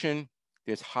infection,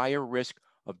 there's higher risk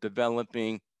of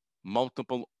developing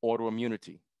multiple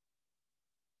autoimmunity.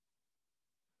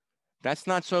 That's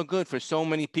not so good for so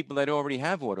many people that already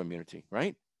have autoimmunity,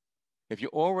 right? If you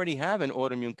already have an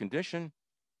autoimmune condition,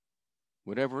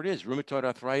 whatever it is, rheumatoid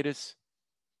arthritis,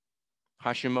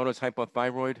 Hashimoto's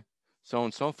hypothyroid, so on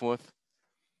and so forth,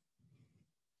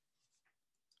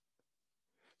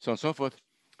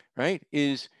 right?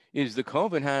 Is the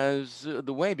COVID has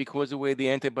the way, because of the way the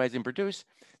antibodies are produced,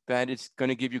 that it's going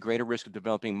to give you greater risk of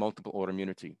developing multiple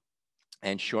autoimmunity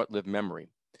and short-lived memory,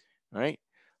 right?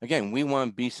 Again, we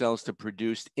want B cells to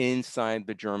produce inside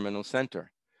the germinal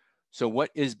center. So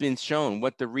what has been shown,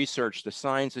 what the research, the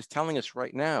science is telling us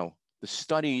right now, the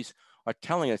studies are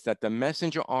telling us that the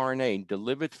messenger RNA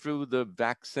delivered through the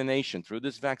vaccination, through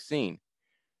this vaccine,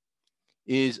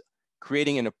 is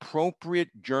creating an appropriate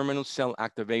germinal cell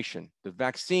activation. The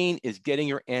vaccine is getting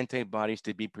your antibodies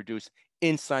to be produced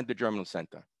inside the germinal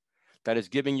center. That is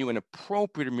giving you an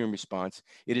appropriate immune response.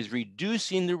 It is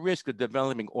reducing the risk of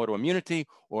developing autoimmunity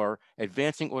or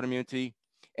advancing autoimmunity,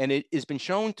 and it has been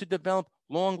shown to develop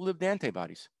long-lived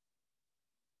antibodies.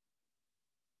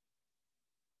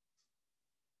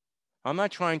 I'm not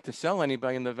trying to sell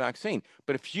anybody in the vaccine,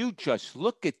 but if you just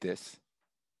look at this,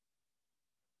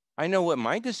 I know what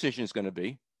my decision is going to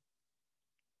be.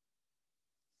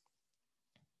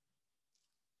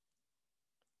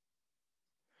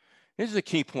 This is a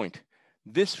key point.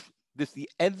 The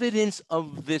evidence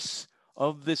of this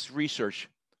research,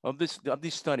 of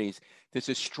these studies,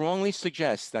 this strongly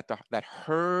suggests that that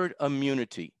herd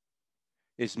immunity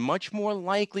is much more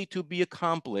likely to be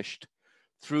accomplished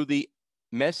through the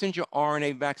messenger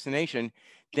RNA vaccination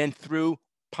than through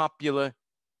popular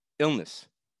illness.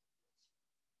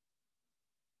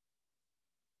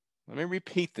 Let me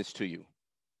repeat this to you.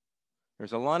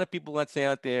 There's a lot of people that say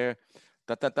out there,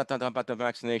 about the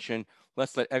vaccination.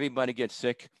 Let's let everybody get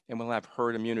sick and we'll have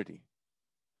herd immunity.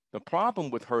 The problem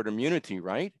with herd immunity,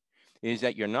 right, is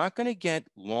that you're not going to get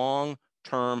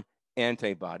long-term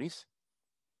antibodies,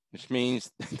 which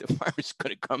means the virus is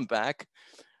going to come back,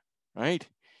 right?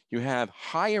 You have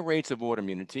higher rates of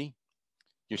autoimmunity.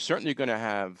 You're certainly going to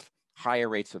have higher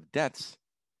rates of deaths.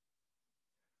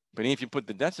 But if you put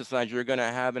the deaths aside, you're going to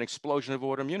have an explosion of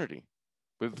autoimmunity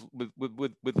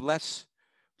with less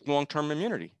long-term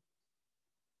immunity.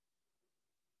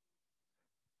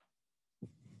 Do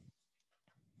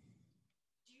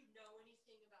you know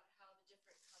anything about how the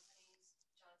different companies,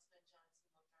 Johnson & Johnson,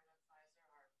 Moderna, Pfizer,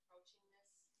 are approaching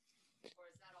this? Or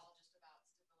is that all just about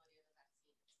stability of the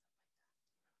vaccine and stuff like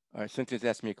that? All right, Cynthia's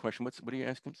asking me a question. What are you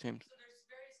asking, Sam? So there's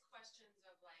various questions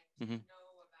of like, do you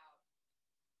know about,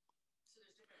 so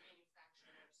there's different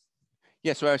manufacturers.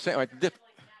 Yeah, so I was saying, They're handling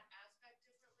that aspect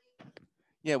differently?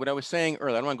 yeah, what I was saying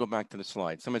earlier, I don't want to go back to the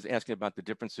slide. Someone's asking about the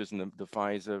differences in the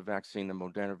Pfizer vaccine, the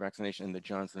Moderna vaccination, and the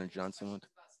Johnson & Johnson one.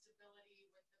 About stability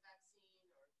with the vaccine,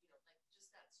 or like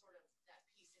just that sort of that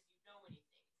piece. If you know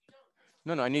anything, if you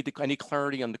don't. No, I need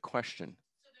clarity on the question.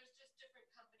 So there's just different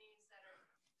companies that are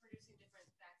producing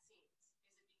different vaccines.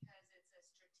 Is it because it's a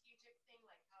strategic thing,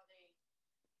 like how they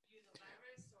view the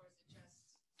virus, or is it just?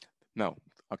 No.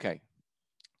 Okay.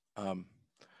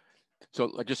 So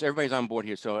just everybody's on board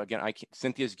here. So again,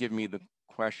 Cynthia's giving me the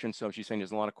question. So she's saying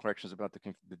there's a lot of questions about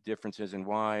the differences and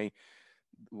why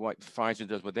Pfizer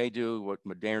does what they do, what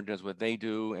Moderna does what they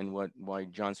do, and why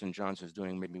Johnson & Johnson is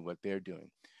doing maybe what they're doing.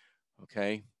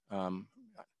 Okay. I'm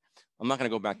not going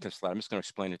to go back to the slide. I'm just going to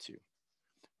explain it to you.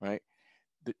 Right.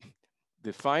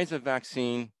 The Pfizer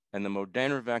vaccine and the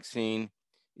Moderna vaccine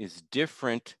is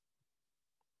different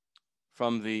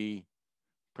from the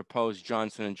proposed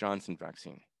Johnson & Johnson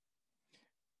vaccine.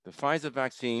 The Pfizer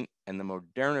vaccine and the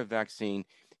Moderna vaccine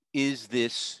is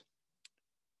this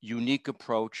unique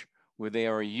approach where they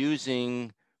are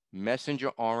using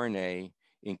messenger RNA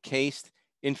encased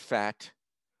in fat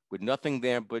with nothing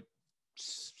there but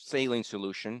saline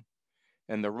solution.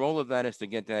 And the role of that is to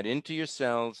get that into your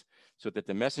cells so that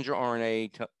the messenger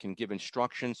RNA can give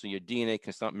instructions so your DNA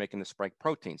can start making the spike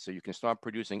protein. So you can start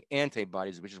producing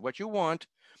antibodies, which is what you want,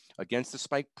 against the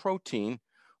spike protein,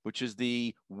 which is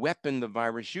the weapon the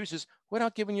virus uses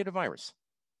without giving you the virus.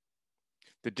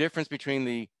 The difference between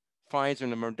the Pfizer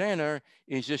and the Moderna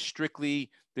is just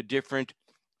strictly the different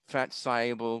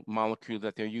fat-soluble molecule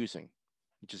that they're using.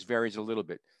 It just varies a little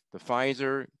bit. The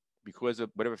Pfizer, because of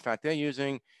whatever fat they're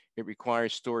using, it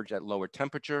requires storage at lower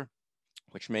temperature,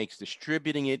 which makes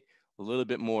distributing it a little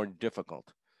bit more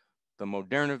difficult. The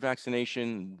Moderna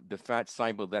vaccination, the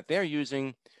fat-soluble that they're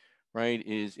using, right,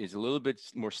 is a little bit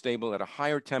more stable at a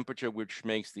higher temperature, which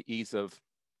makes the ease of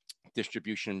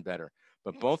distribution better.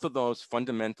 But both of those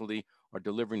fundamentally are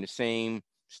delivering the same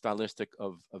stylistic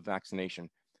of vaccination.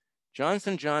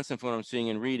 Johnson & Johnson, from what I'm seeing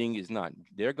and reading, is not.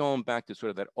 They're going back to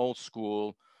sort of that old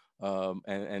school,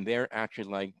 and they're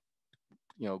actually like,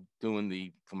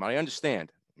 doing from what I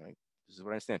understand, right? This is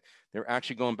what I understand. They're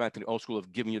actually going back to the old school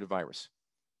of giving you the virus.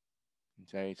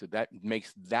 Okay, so that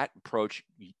makes that approach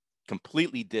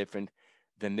completely different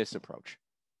than this approach.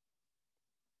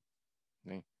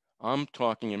 Okay? I'm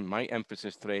talking, and my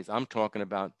emphasis today is I'm talking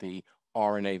about the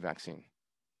RNA vaccine.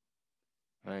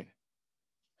 Right?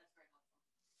 That's very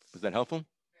helpful. Was that helpful?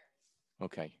 Very.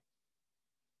 Okay.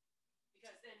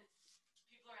 Because then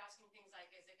people are asking things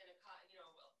like, is it going to cause,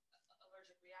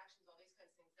 allergic reactions, all these kinds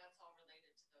of things. That's all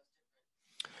related to those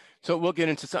different. So we'll get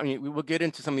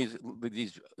into some of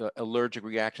these allergic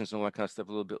reactions and all that kind of stuff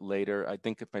a little bit later. I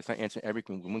think if I start answering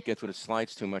everything, we won't get through the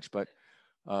slides too much, but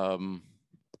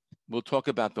we'll talk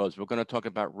about those. We're going to talk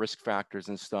about risk factors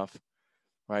and stuff,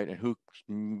 right? And who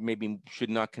maybe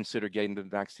should not consider getting the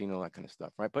vaccine, all that kind of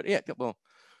stuff, right? But yeah, well,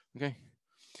 okay.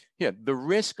 Yeah, the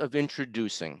risk of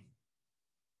introducing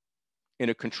in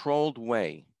a controlled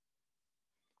way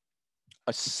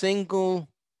a single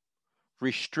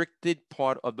restricted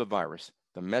part of the virus,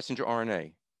 the messenger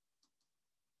RNA.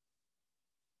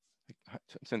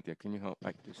 Cynthia, can you help?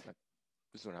 This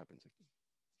is what happens.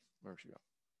 Where should she go?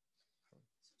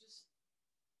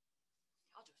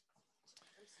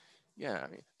 Yeah, I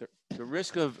mean, the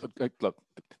risk of look,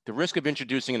 the risk of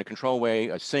introducing in a controlled way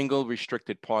a single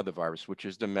restricted part of the virus, which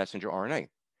is the messenger RNA,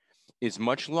 is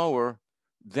much lower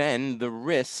than the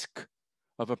risk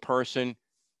of a person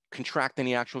contracting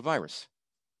the actual virus.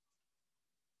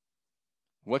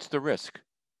 What's the risk?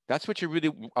 That's what you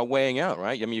really are weighing out,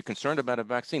 right? I mean, you're concerned about a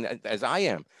vaccine, as I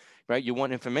am. right? You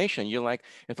want information. You're like,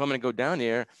 if I'm going to go down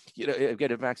there,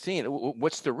 get a vaccine,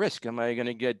 what's the risk? Am I going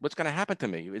to get, what's going to happen to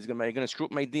me? Am I going to screw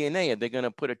up my DNA? Are they going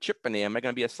to put a chip in there? Am I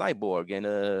going to be a cyborg? And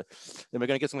am I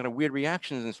going to get some kind of weird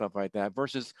reactions and stuff like that?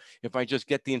 Versus if I just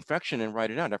get the infection and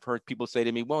write it out. I've heard people say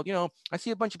to me, well, I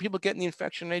see a bunch of people getting the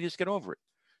infection, they just get over it.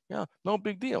 Yeah, no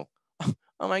big deal.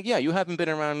 I'm like, yeah, you haven't been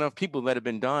around enough people that have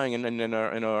been dying and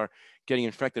are getting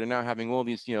infected and now having all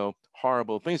these,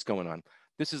 horrible things going on.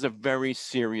 This is a very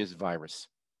serious virus.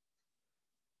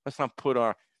 Let's not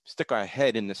stick our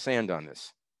head in the sand on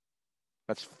this.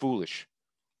 That's foolish,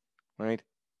 right?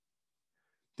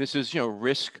 This is,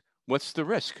 risk. What's the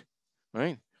risk,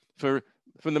 right? For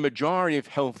the majority of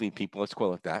healthy people, let's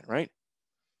call it that, right?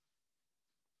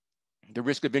 The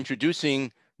risk of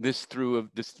introducing this through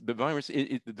the virus,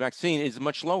 the vaccine is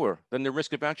much lower than the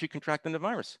risk of actually contracting the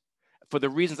virus for the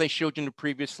reasons I showed you in the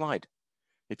previous slide.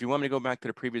 If you want me to go back to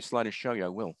the previous slide and show you, I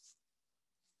will.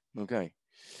 Okay.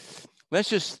 Let's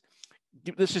just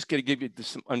give you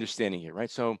some understanding here, right?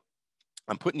 So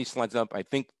I'm putting these slides up. I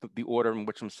think the order in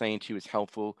which I'm saying to you is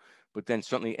helpful, but then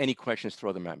certainly any questions,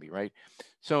 throw them at me, right?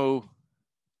 So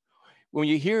when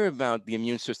you hear about the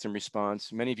immune system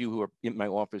response, many of you who are in my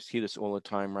office hear this all the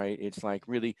time, right? It's like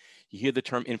really, you hear the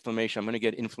term inflammation. I'm going to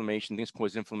get inflammation. Things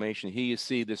cause inflammation. Here you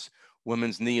see this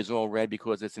woman's knee is all red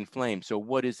because it's inflamed. So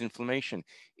what is inflammation?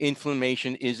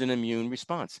 Inflammation is an immune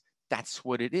response. That's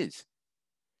what it is.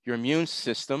 Your immune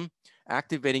system,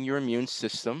 activating your immune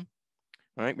system,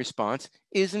 right, response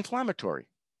is inflammatory.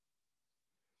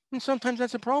 And sometimes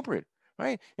that's appropriate,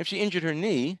 right? If she injured her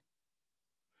knee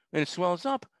and it swells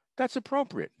up, that's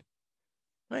appropriate,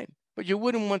 right? But you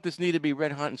wouldn't want this knee to be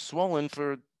red hot and swollen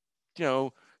for,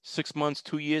 6 months,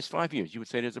 2 years, 5 years. You would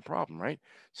say there's a problem, right?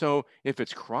 So if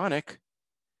it's chronic,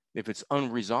 if it's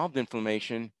unresolved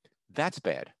inflammation, that's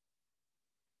bad,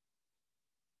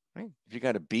 right? If you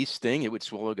got a bee sting, it would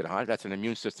swell, get hot. That's an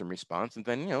immune system response. And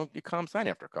then, it calms down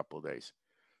after a couple of days.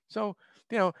 So,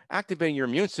 activating your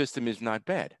immune system is not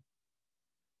bad,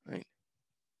 right?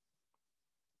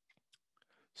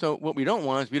 So what we don't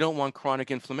want is we don't want chronic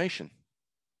inflammation.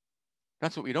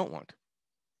 That's what we don't want.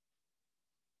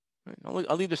 Right?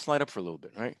 I'll leave the slide up for a little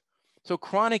bit, right? So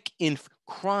chronic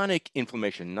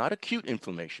inflammation, not acute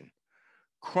inflammation.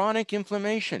 Chronic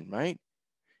inflammation, right,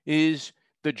 is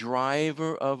the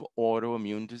driver of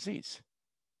autoimmune disease.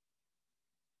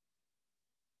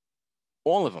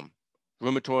 All of them: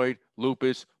 rheumatoid,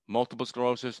 lupus, multiple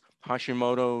sclerosis,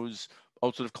 Hashimoto's,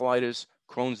 ulcerative colitis,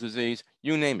 Crohn's disease,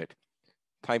 you name it.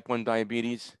 Type 1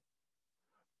 diabetes.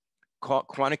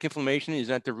 Chronic inflammation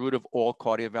is at the root of all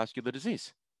cardiovascular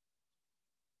disease.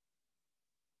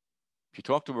 If you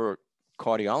talk to a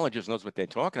cardiologist, knows what they're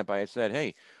talking about, I said,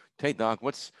 hey, doc,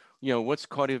 what's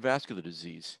cardiovascular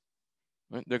disease?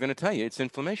 Right? They're going to tell you it's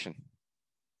inflammation.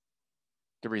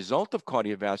 The result of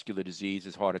cardiovascular disease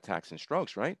is heart attacks and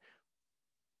strokes, right?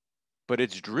 But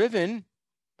it's driven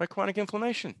by chronic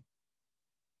inflammation.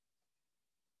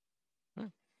 Right?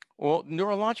 Or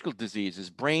neurological diseases,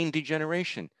 brain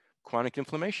degeneration, chronic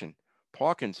inflammation,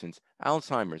 Parkinson's,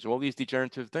 Alzheimer's, all these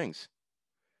degenerative things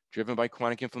driven by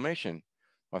chronic inflammation.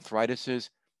 Arthritis is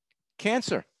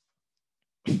cancer.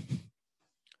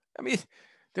 I mean,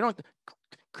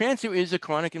 cancer is a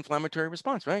chronic inflammatory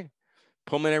response, right?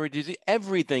 Pulmonary disease,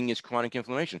 everything is chronic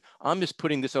inflammation. I'm just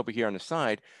putting this over here on the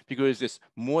side because it's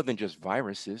more than just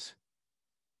viruses.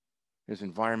 There's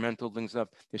environmental things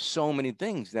up. There's so many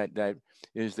things that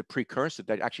is the precursor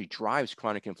that actually drives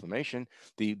chronic inflammation.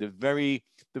 The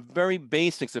very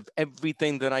basics of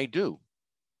everything that I do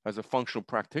as a functional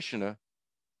practitioner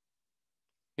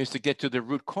is to get to the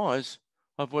root cause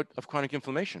of chronic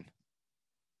inflammation.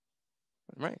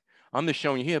 Right? I'm just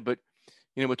showing you here, but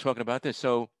we're talking about this.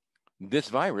 So this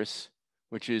virus,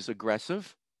 which is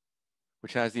aggressive,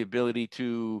 which has the ability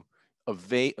to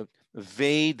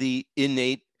evade the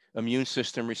innate immune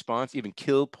system response, even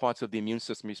kill parts of the immune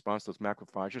system response, those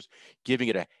macrophages, giving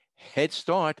it a head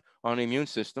start on the immune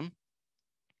system,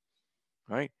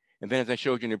 right? And then, as I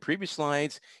showed you in the previous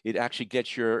slides, it actually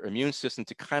gets your immune system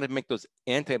to kind of make those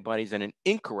antibodies in an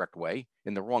incorrect way,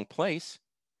 in the wrong place,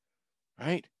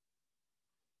 right?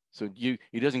 So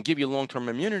it doesn't give you long-term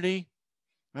immunity,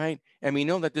 right? And we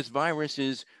know that this virus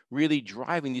is really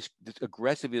driving this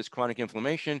aggressive, this chronic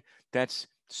inflammation that's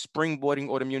springboarding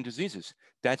autoimmune diseases.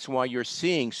 That's why you're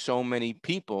seeing so many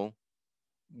people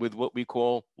with what we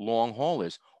call long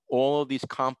haulers, all of these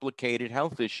complicated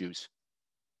health issues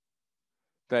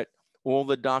that all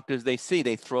the doctors they see,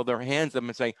 they throw their hands up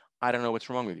and say, I don't know what's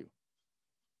wrong with you.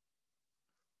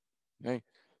 Okay?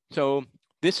 So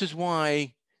this is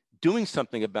why doing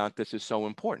something about this is so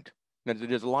important. Now,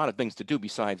 there's a lot of things to do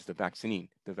besides the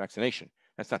vaccination.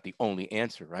 That's not the only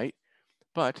answer, right?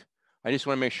 But I just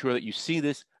want to make sure that you see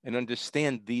this and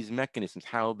understand these mechanisms,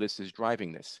 how this is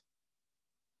driving this.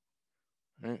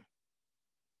 Right?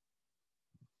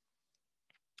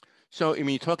 So when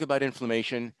you talk about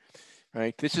inflammation,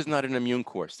 right, this is not an immune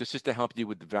course. This is to help you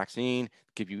with the vaccine,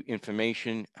 give you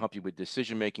information, help you with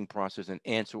decision-making process, and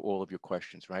answer all of your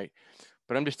questions, right?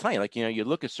 But I'm just telling you, like, you know, you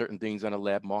look at certain things on a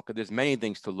lab marker. There's many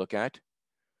things to look at,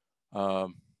 right?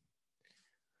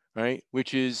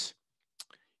 Which is,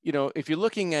 you know, if you're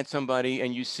looking at somebody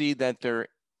and you see that their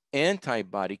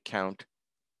antibody count,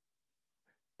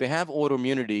 they have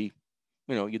autoimmunity,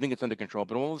 you know, you think it's under control,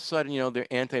 but all of a sudden, you know, their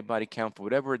antibody count for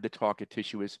whatever the target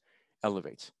tissue is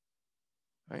elevates,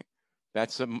 right?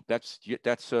 That's a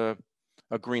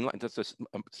green light. That's a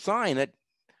sign that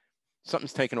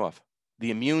something's taken off.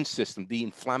 The immune system, the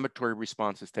inflammatory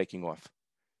response is taking off.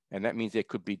 And that means there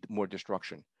could be more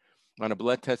destruction. On a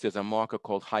blood test, there's a marker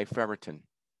called high ferritin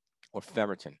or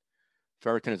ferritin.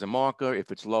 Ferritin is a marker.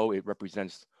 If it's low, it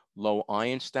represents low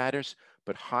iron status,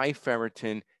 but high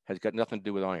ferritin has got nothing to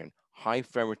do with iron. High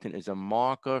ferritin is a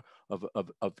marker of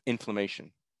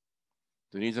inflammation.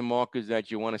 So these are markers that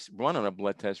you want to run on a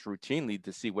blood test routinely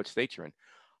to see what state you're in.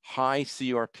 High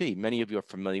CRP, many of you are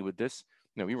familiar with this.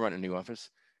 You know, we run in the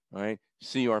office, right?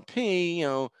 CRP, you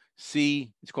know,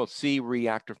 it's called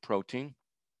C-reactive protein.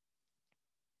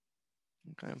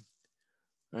 Okay,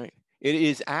 right. It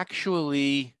is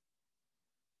actually,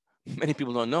 many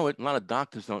people don't know it. A lot of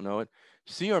doctors don't know it.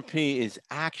 CRP is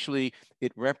actually,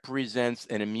 it represents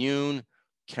an immune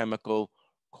chemical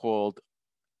called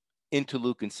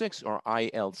interleukin 6 or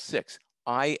IL-6.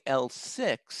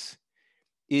 IL-6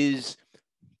 is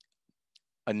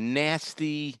a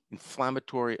nasty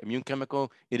inflammatory immune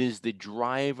chemical. It is the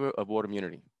driver of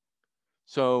autoimmunity.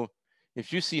 So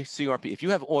if you see CRP, if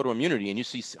you have autoimmunity and you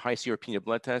see high CRP in your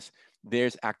blood test,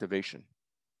 there's activation.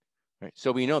 Right?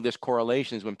 So we know there's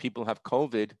correlations when people have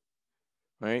COVID,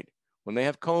 right? When they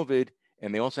have COVID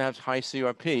and they also have high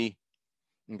CRP,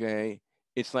 okay,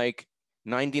 it's like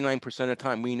 99% of the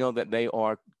time we know that they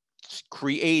are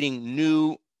creating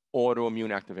new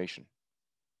autoimmune activation.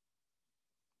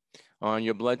 On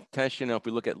your blood test, you know, if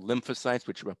we look at lymphocytes,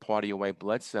 which are a part of your white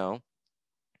blood cell,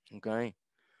 okay,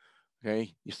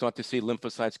 you start to see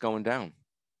lymphocytes going down.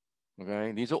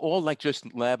 Okay, these are all like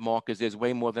just lab markers. There's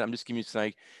way more than I'm just giving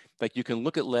you like you can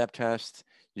look at lab tests,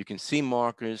 you can see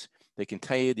markers, they can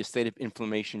tell you the state of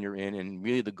inflammation you're in, and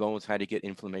really the goal is how to get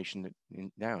inflammation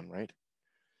down, right?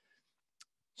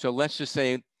 So let's just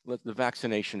say the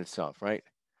vaccination itself, right?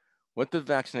 What the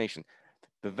vaccination?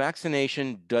 The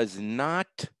vaccination does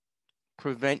not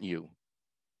prevent you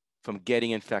from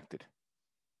getting infected,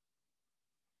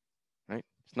 right?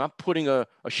 It's not putting a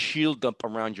shield up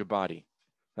around your body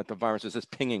that the virus is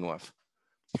just pinging off,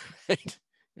 right?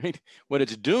 Right? What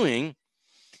it's doing,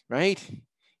 right?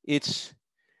 It's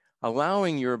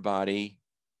allowing your body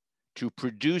to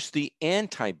produce the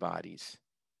antibodies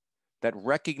that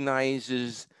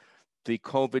recognizes the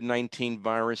COVID-19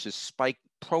 virus's spike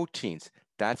proteins.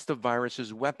 That's the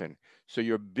virus's weapon. So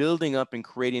you're building up and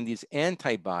creating these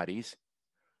antibodies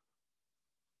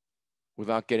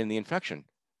without getting the infection.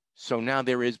 So now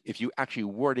there is, if you actually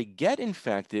were to get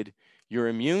infected, your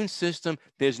immune system,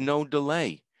 there's no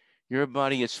delay. Your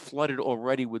body is flooded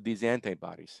already with these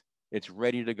antibodies. It's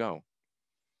ready to go,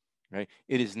 right?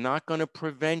 It is not going to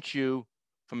prevent you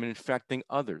from infecting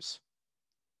others.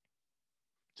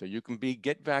 So you can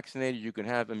get vaccinated, you can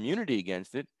have immunity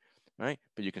against it, right?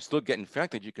 But you can still get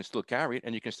infected, you can still carry it,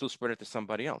 and you can still spread it to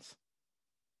somebody else.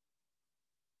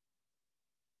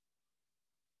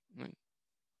 Right?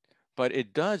 But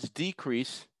it does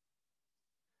decrease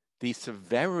the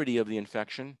severity of the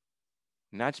infection,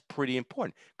 and that's pretty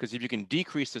important, because if you can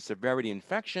decrease the severity of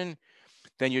infection,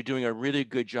 then you're doing a really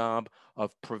good job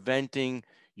of preventing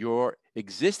your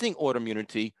existing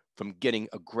autoimmunity from getting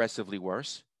aggressively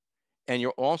worse. And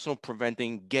you're also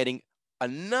preventing getting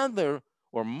another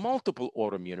or multiple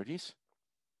autoimmunities,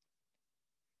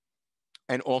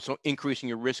 and also increasing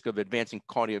your risk of advancing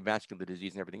cardiovascular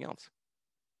disease and everything else.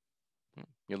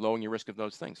 You're lowering your risk of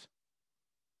those things.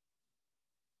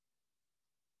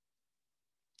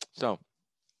 So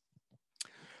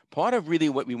part of really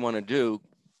what we want to do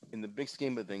in the big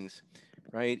scheme of things,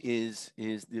 right, is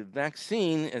the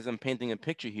vaccine, as I'm painting a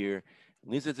picture here, at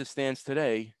least as it stands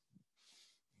today,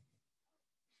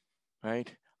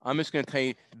 right? I'm just going to tell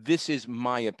you, this is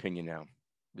my opinion now.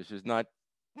 This is not,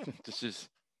 this is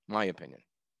my opinion.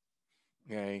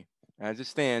 Okay, as it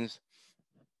stands,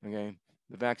 okay,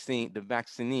 the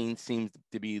vaccine seems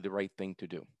to be the right thing to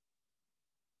do.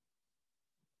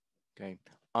 Okay,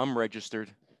 I'm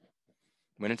registered.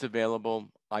 When it's available,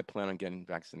 I plan on getting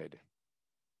vaccinated.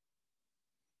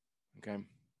 Okay?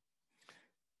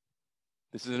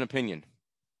 This is an opinion.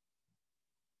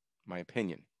 My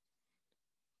opinion.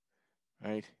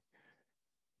 Right?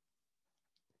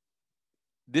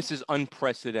 This is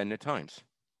unprecedented times.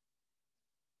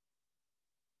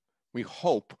 We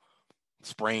hope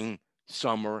spring,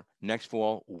 summer, next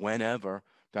fall, whenever,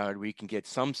 that we can get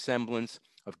some semblance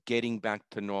of getting back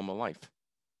to normal life.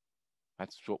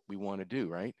 That's what we want to do,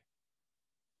 right?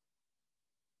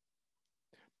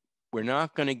 We're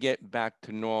not going to get back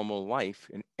to normal life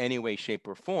in any way, shape,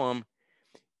 or form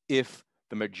if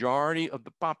the majority of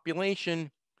the population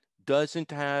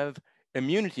doesn't have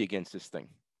immunity against this thing.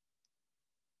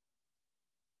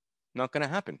 Not going to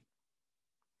happen.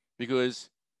 Because,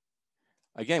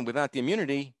 again, without the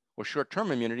immunity or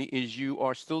short-term immunity, is you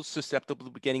are still susceptible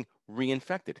to getting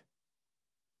reinfected.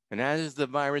 And as the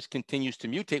virus continues to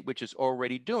mutate, which it's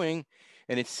already doing,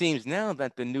 and it seems now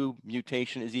that the new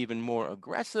mutation is even more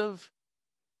aggressive,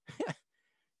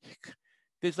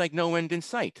 there's like no end in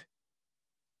sight.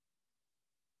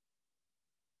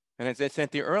 And as I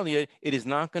said there earlier, it is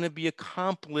not going to be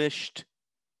accomplished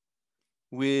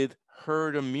with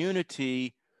herd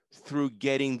immunity through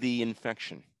getting the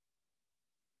infection,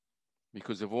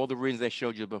 because of all the reasons I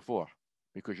showed you before,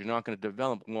 because you're not going to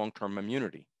develop long-term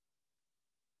immunity.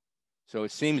 So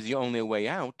it seems the only way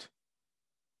out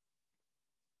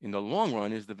in the long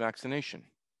run is the vaccination.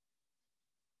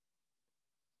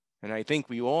 And I think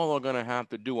we all are going to have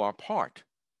to do our part.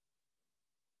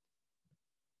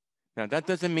 Now, that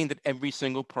doesn't mean that every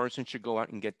single person should go out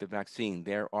and get the vaccine.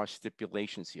 There are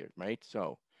stipulations here, right?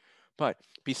 So, but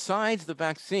besides the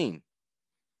vaccine,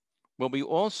 what we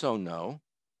also know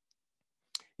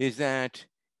is that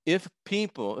if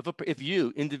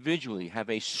you individually have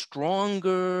a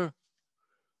stronger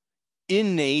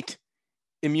innate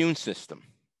immune system,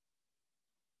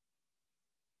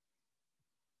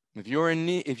 if your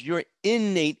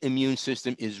innate immune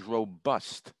system is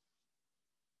robust,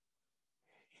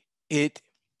 it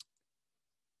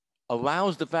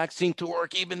allows the vaccine to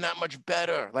work even that much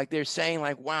better. Like they're saying,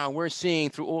 like, wow, we're seeing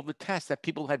through all the tests that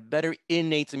people had better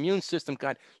innate immune system,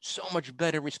 got so much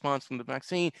better response from the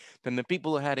vaccine than the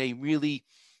people who had a really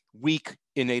weak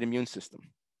innate immune system.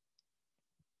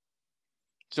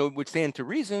 So it would stand to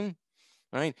reason,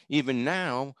 right? Even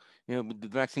now, the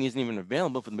vaccine isn't even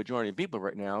available for the majority of people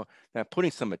right now, that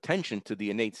putting some attention to the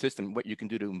innate system, what you can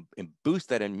do to boost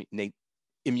that innate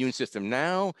immune system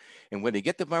now, and whether they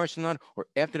get the virus or not, or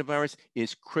after the virus,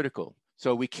 is critical.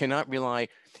 So we cannot rely,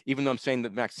 even though I'm saying the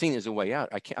vaccine is a way out,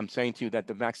 I'm saying to you that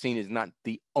the vaccine is not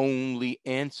the only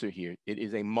answer here. It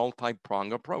is a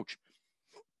multi-pronged approach.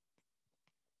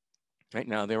 Right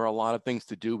now, there are a lot of things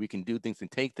to do. We can do things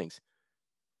and take things.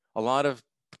 A lot of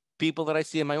people that I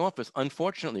see in my office,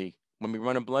 unfortunately, when we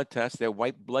run a blood test, their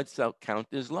white blood cell count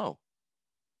is low.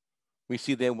 We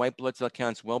see their white blood cell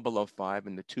counts well below 5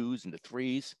 in the 2s and the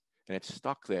 3s, and it's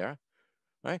stuck there,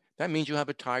 right? That means you have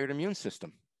a tired immune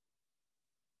system.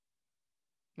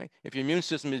 Right? If your immune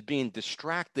system is being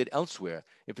distracted elsewhere,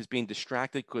 if it's being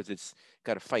distracted because it's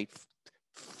got to fight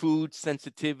food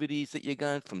sensitivities that you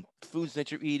got from foods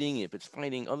that you're eating, if it's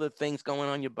fighting other things going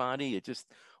on in your body, it's just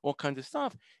all kinds of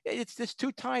stuff. It's just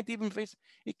too tired to even face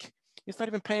it. It's not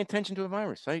even paying attention to a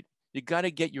virus, right? You got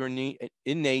to get your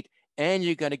innate and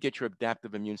you got to get your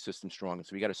adaptive immune system stronger.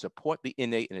 So we got to support the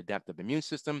innate and adaptive immune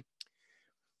system.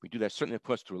 We do that certainly, of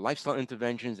course, through lifestyle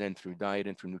interventions and through diet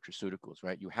and through nutraceuticals,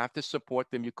 right? You have to support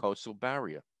the mucosal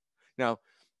barrier. Now,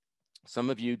 some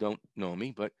of you don't know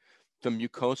me, but the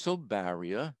mucosal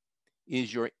barrier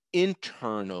is your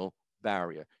internal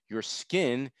barrier. Your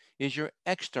skin is your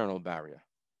external barrier,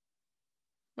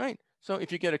 right? So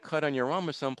if you get a cut on your arm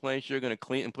or someplace, you're going to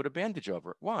clean it and put a bandage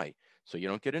over it. Why? So you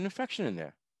don't get an infection in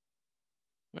there,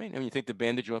 right? And you take the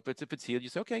bandage off, if it's healed, you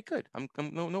say, okay, good,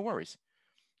 no worries,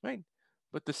 right?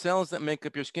 But the cells that make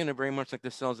up your skin are very much like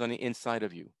the cells on the inside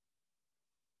of you,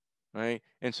 right?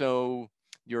 And so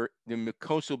the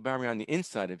mucosal barrier on the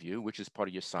inside of you, which is part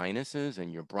of your sinuses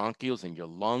and your bronchioles and your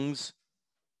lungs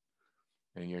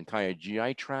and your entire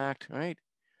GI tract, right?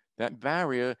 That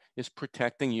barrier is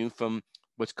protecting you from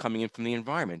what's coming in from the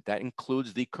environment. That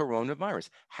includes the coronavirus.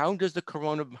 How does the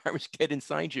coronavirus get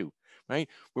inside you, right?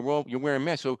 You're wearing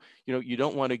masks, so you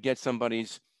don't want to get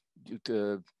somebody's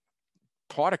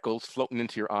particles floating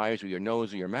into your eyes or your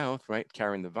nose or your mouth, right?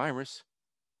 Carrying the virus.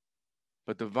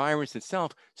 But the virus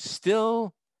itself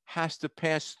still has to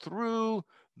pass through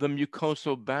the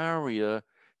mucosal barrier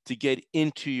to get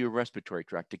into your respiratory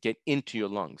tract, to get into your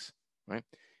lungs, right?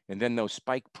 And then those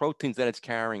spike proteins that it's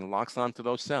carrying locks onto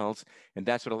those cells, and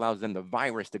that's what allows then the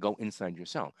virus to go inside your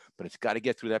cell. But it's got to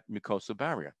get through that mucosal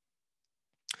barrier.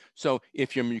 So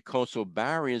if your mucosal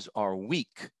barriers are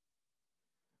weak,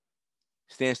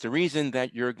 stands to reason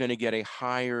that you're going to get a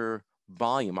higher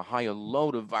volume, a higher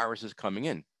load of viruses coming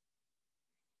in,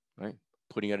 right?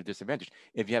 Putting you at a disadvantage.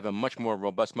 If you have a much more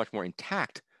robust, much more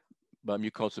intact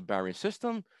mucosal barrier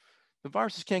system, the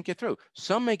viruses can't get through.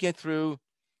 Some may get through,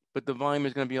 but the volume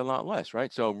is going to be a lot less,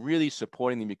 right? So really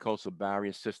supporting the mucosal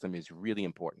barrier system is really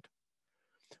important.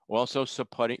 Also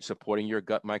supporting your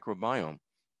gut microbiome.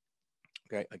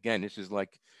 Okay, again, this is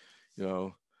like,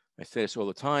 I say this all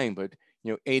the time, but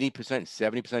 80%,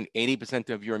 70%, 80%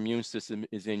 of your immune system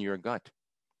is in your gut,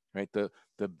 right? The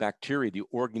bacteria, the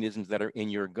organisms that are in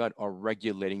your gut are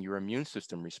regulating your immune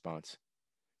system response.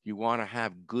 You want to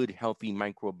have good, healthy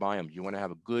microbiome. You want to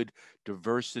have a good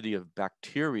diversity of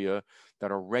bacteria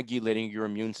that are regulating your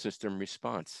immune system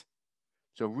response.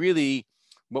 So really,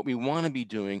 what we want to be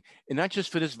doing, and not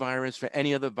just for this virus, for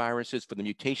any other viruses, for the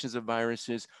mutations of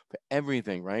viruses, for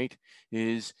everything, right,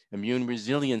 is immune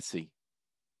resiliency,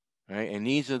 right? And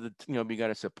these are the, we got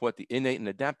to support the innate and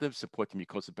adaptive, support the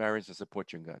mucosal barriers, and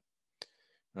support your gut,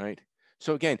 right?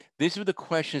 So again, these are the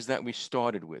questions that we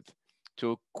started with.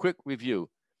 So a quick review.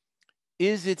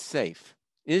 Is it safe?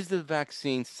 Is the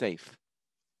vaccine safe?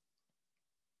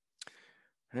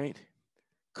 Right?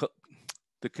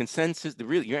 The consensus,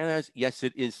 your answer is yes,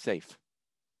 it is safe.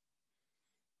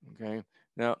 Okay.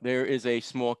 Now there is a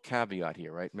small caveat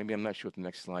here, right? Maybe I'm not sure if the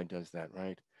next slide does that,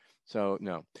 right? So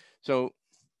no. So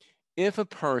if a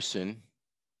person,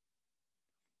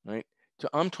 right? So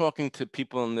I'm talking to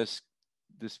people in this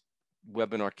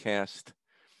webinar cast.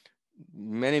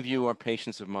 Many of you are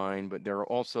patients of mine, but there are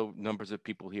also numbers of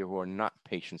people here who are not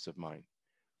patients of mine.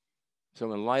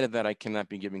 So in light of that, I cannot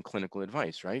be giving clinical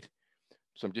advice, right?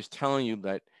 So I'm just telling you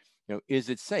that, is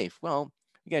it safe? Well,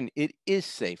 again, it is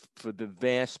safe for the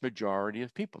vast majority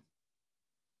of people,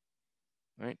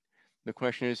 right? The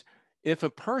question is, if a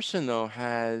person though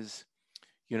has,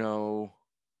 let's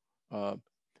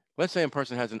say a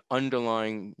person has an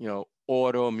underlying,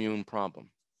 autoimmune problem.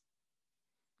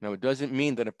 Now, it doesn't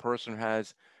mean that a person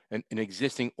has an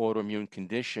existing autoimmune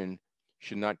condition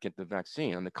should not get the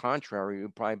vaccine. On the contrary, it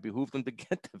would probably behoove them to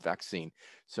get the vaccine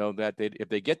so that if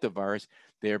they get the virus,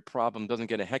 their problem doesn't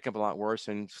get a heck of a lot worse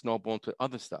and snowball into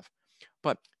other stuff.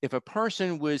 But if a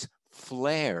person was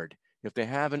flared, if they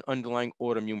have an underlying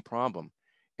autoimmune problem,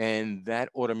 and that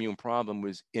autoimmune problem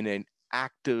was in an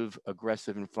active,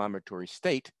 aggressive, inflammatory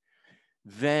state,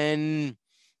 then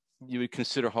you would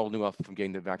consider holding off from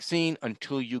getting the vaccine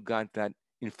until you got that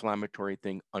inflammatory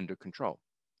thing under control.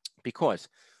 Because,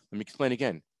 let me explain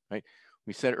again, right?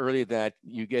 We said earlier that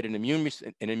you get an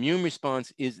immune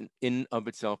response is in of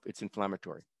itself, it's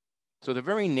inflammatory. So the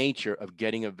very nature of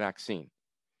getting a vaccine,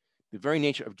 the very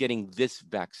nature of getting this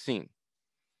vaccine,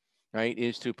 right,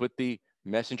 is to put the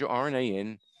messenger RNA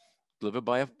in, delivered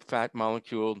by a fat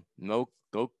molecule, no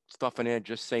stuff in there,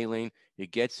 just saline.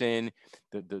 It gets in,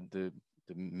 the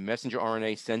messenger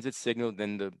RNA sends its signal,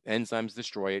 then the enzymes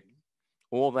destroy it.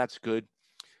 All that's good.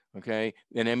 Okay,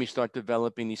 and then we start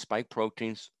developing these spike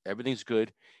proteins, everything's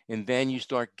good. And then you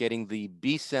start getting the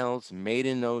B cells made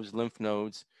in those lymph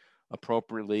nodes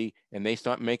appropriately, and they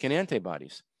start making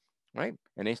antibodies, right?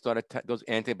 And they start those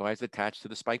antibodies attached to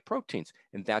the spike proteins.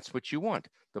 And that's what you want,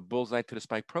 the bullseye to the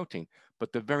spike protein.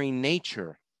 But the very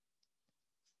nature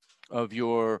of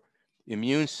your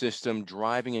immune system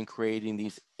driving and creating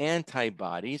these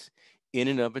antibodies in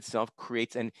and of itself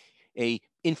creates an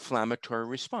inflammatory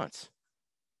response.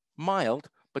 Mild,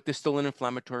 but there's still an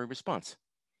inflammatory response.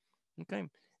 Okay,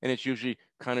 and it's usually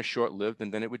kind of short-lived,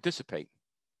 and then it would dissipate.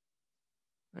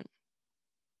 Right?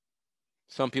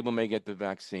 Some people may get the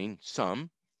vaccine, and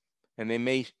they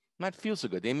may not feel so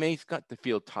good. They may start to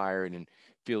feel tired and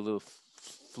feel a little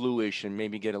fluish and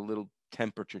maybe get a little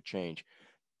temperature change.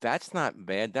 That's not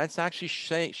bad. That's actually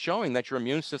showing that your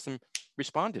immune system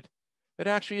responded. It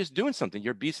actually is doing something.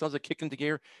 Your B cells are kicking into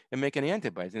gear and making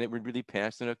antibodies, and it would really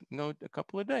pass in a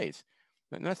couple of days.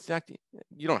 And that's exactly,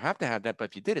 you don't have to have that, but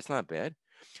if you did, it's not bad.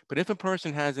 But if a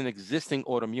person has an existing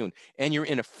autoimmune and you're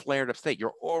in a flared up state,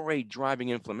 you're already driving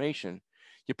inflammation,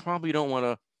 you probably don't want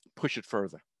to push it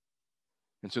further.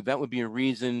 And so that would be a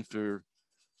reason for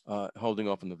holding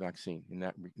off on the vaccine in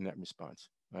that response,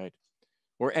 right?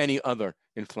 Or any other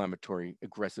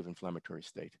aggressive inflammatory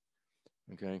state,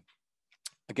 okay?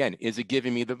 Again, is it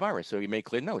giving me the virus? So you make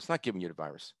clear, no, it's not giving you the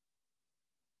virus.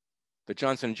 The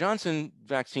Johnson & Johnson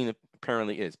vaccine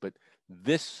apparently is, but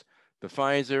the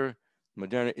Pfizer,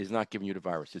 Moderna is not giving you the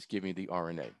virus. It's giving you the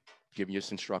RNA, giving you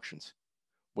instructions.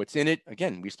 What's in it?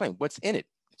 Again, we explained what's in it.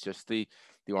 It's just the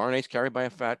RNA is carried by a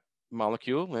fat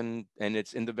molecule, and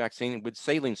it's in the vaccine with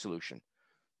saline solution.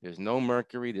 There's no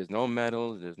mercury, there's no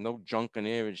metals, there's no junk in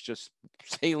there. It's just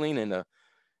saline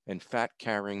and fat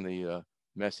carrying the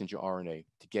messenger RNA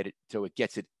to get it. So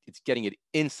it's getting it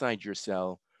inside your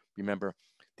cell. Remember,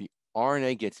 the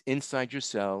RNA gets inside your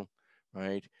cell,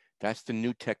 right? That's the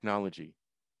new technology.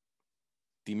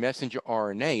 The messenger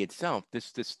RNA itself,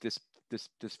 this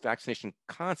vaccination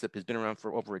concept has been around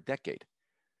for over a decade,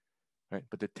 right?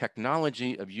 But the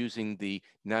technology of using the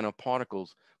nanoparticles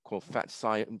called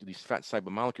these fat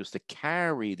soluble molecules to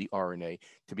carry the RNA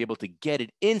to be able to get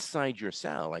it inside your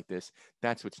cell like this,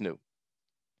 that's what's new.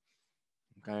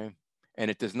 Okay, and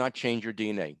it does not change your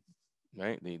DNA,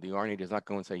 right? The RNA does not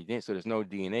go inside your DNA, so there's no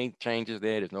DNA changes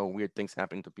there. There's no weird things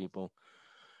happening to people.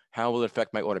 How will it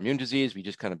affect my autoimmune disease? We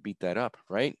just kind of beat that up,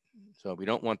 right? So we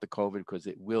don't want the COVID because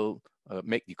it will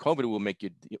make the COVID will make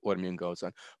your autoimmune goes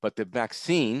on. But the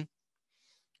vaccine,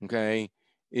 okay,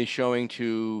 is showing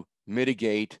to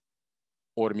mitigate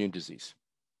autoimmune disease.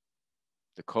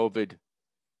 The COVID,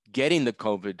 getting the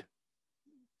COVID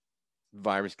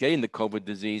virus, getting the COVID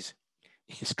disease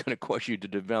is going to cause you to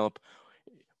develop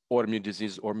autoimmune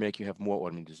diseases or make you have more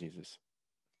autoimmune diseases.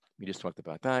 We just talked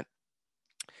about that.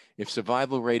 If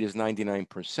survival rate is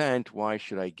 99%, why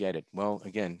should I get it? Well,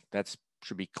 again, that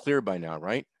should be clear by now,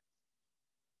 right?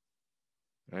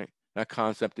 Right? That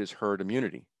concept is herd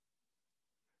immunity.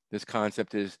 This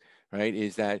concept is, right,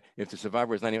 is that if the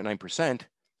survival is 99%,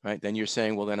 right, then you're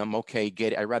saying, well, then I'm okay,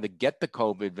 I'd rather get the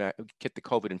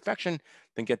COVID infection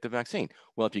than get the vaccine.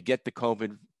 Well, if you get the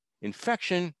COVID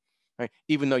infection, right,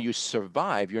 even though you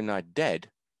survive, you're not dead,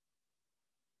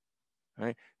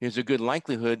 right? There's a good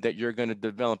likelihood that you're going to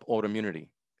develop autoimmunity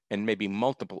and maybe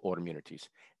multiple autoimmunities.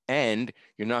 And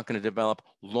you're not going to develop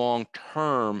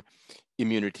long-term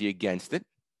immunity against it,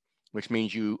 which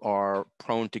means you are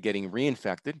prone to getting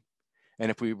reinfected. And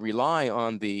if we rely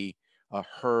on the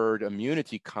herd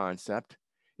immunity concept,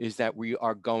 is that we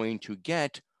are going to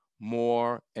get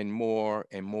more and more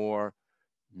and more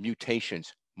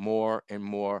mutations, more and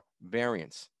more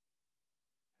variants.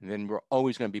 And then we're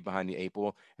always going to be behind the 8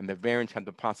 ball, and the variants have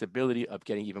the possibility of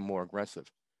getting even more aggressive.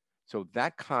 So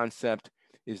that concept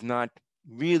is not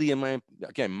really, in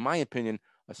my opinion,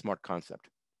 a smart concept.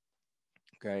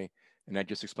 Okay, and I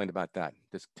just explained about that.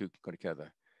 This two go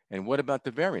together. And what about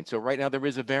the variant? So right now there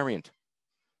is a variant,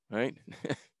 right?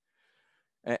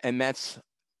 And that's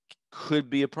could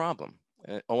be a problem.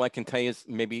 All I can tell you is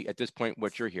maybe at this point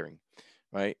what you're hearing,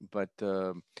 right? But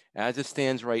as it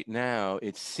stands right now,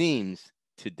 it seems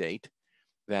to date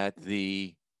that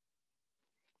the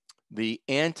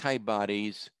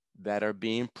antibodies that are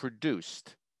being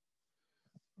produced,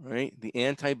 right? The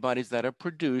antibodies that are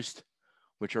produced,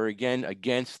 which are again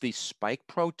against the spike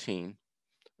protein,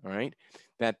 all right?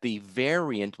 That the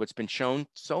variant, what's been shown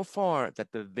so far,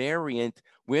 that the variant,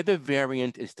 where the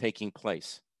variant is taking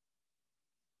place,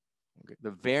 okay,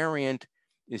 the variant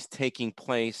is taking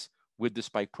place with the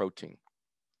spike protein.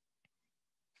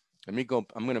 Let me go,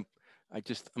 I'm gonna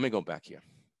go back here.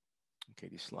 Okay,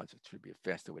 these slides, it should be a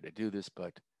faster way to do this,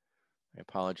 but I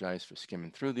apologize for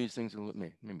skimming through these things.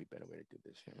 Maybe a better way to do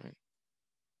this here, right?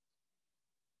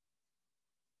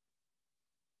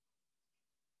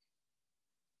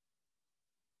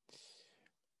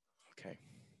 Okay.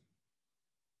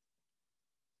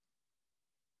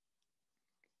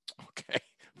 Okay,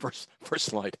 first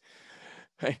slide.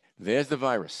 Hey, there's the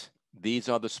virus. These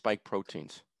are the spike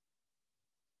proteins.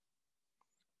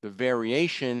 The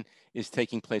variation is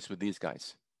taking place with these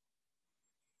guys.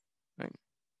 Right?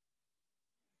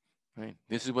 Right?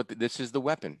 This is the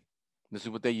weapon. This is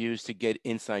what they use to get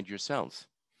inside your cells.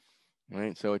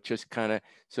 Right? So it just kind of,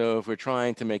 so if we're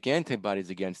trying to make antibodies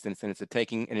against this, and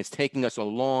it's taking us a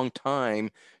long time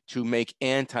to make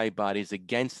antibodies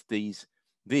against these,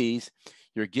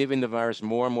 you're giving the virus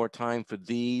more and more time for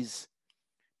these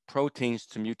proteins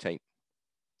to mutate.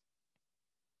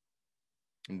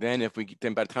 And then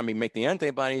by the time we make the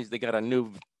antibodies, they got a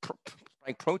new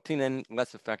spike protein and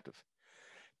less effective.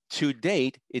 To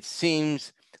date, it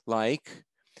seems like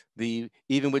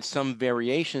even with some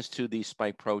variations to these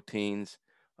spike proteins,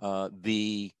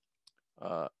 the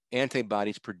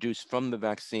antibodies produced from the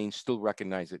vaccine still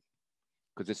recognize it,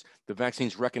 because the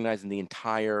vaccine's recognizing the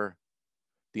entire,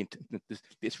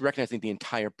 it's recognizing the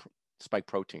entire spike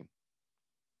protein.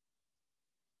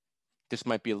 This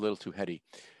might be a little too heady.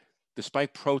 The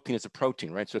spike protein is a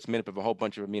protein, right? So it's made up of a whole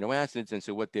bunch of amino acids. And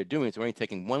so what they're doing is they're only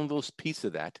taking one little piece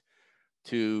of that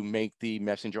to make the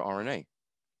messenger RNA.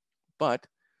 But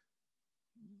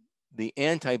the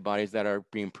antibodies that are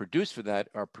being produced for that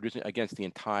are producing against the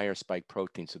entire spike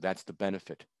protein. So that's the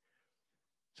benefit.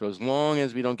 So as long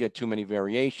as we don't get too many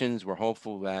variations, we're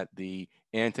hopeful that the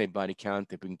antibody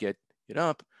count, if we can get it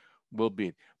up, will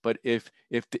be. But and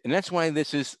that's why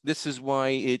this is why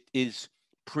it is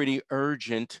pretty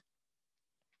urgent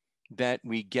that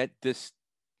we get this,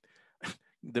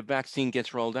 the vaccine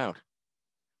gets rolled out.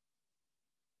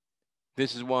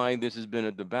 This is why this has been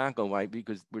a debacle, right?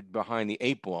 Because we're behind the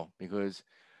 8 ball, because,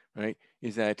 right,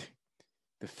 is that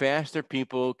the faster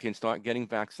people can start getting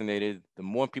vaccinated, the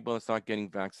more people that start getting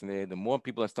vaccinated, the more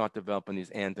people that start developing these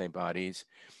antibodies,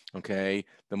 okay,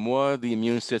 the more the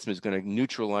immune system is going to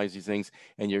neutralize these things,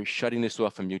 and you're shutting this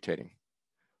off from mutating.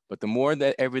 But the more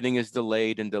that everything is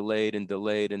delayed and delayed and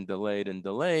delayed and delayed and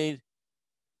delayed,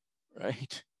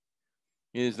 right,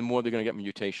 is the more they're going to get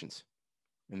mutations.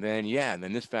 And then, yeah,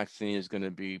 then this vaccine is going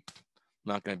to be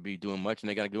not going to be doing much, and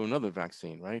they got to do another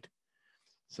vaccine, right?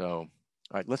 So,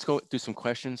 all right, let's go do some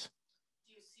questions.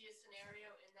 Do you see a scenario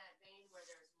in that vein where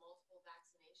there's multiple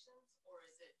vaccinations, or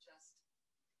is it just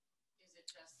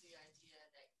the idea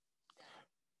that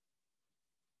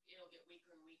it'll get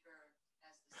weaker and weaker as the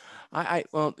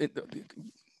well,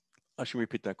 I should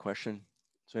repeat that question.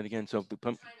 Say it again. So the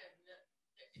pump.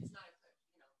 It's not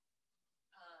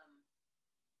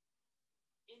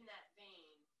in that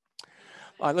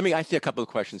vein. Let me. I see a couple of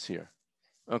questions here.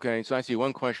 Okay, so I see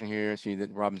one question here. I see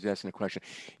that Robin's asking a question.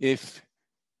 If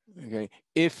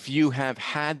you have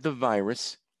had the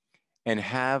virus and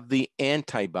have the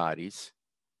antibodies,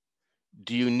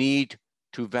 do you need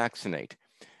to vaccinate?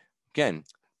 Again,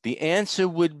 the answer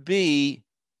would be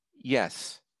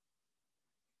yes.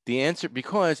 The answer,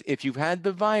 because if you've had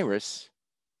the virus,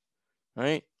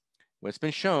 right, what's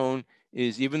been shown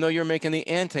is even though you're making the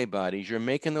antibodies, you're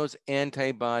making those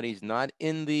antibodies not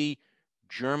in the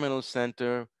germinal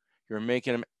center, you're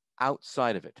making them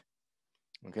outside of it,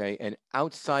 okay? And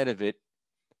outside of it,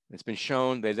 it's been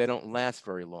shown that they don't last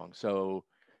very long. So,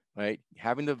 right,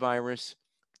 having the virus,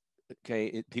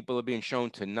 okay, people are being shown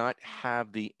to not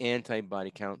have the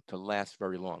antibody count to last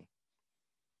very long.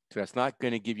 So that's not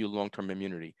going to give you long-term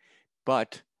immunity.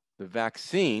 But the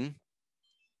vaccine,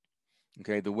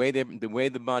 okay, the way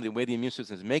the immune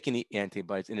system is making the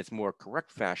antibodies in its more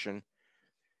correct fashion,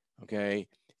 okay,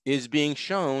 is being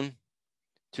shown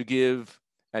to give,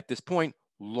 at this point,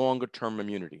 longer-term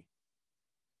immunity.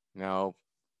 Now,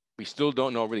 we still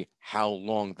don't know really how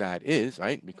long that is,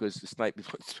 right? Because it's like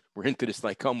we're into this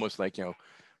like almost like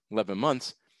 11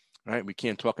 months, right? We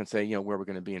can't talk and say where we're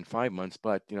going to be in 5 months,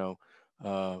 but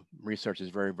research is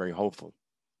very, very hopeful,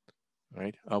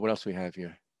 right? What else do we have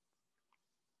here? I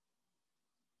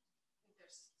think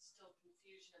there's still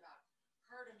confusion about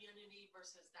herd immunity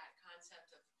versus that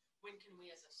concept of when can we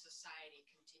as a society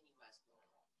continue as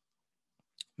normal.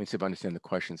 Let me see if I understand the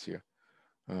questions here.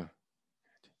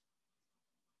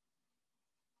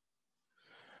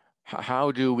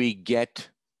 How do we get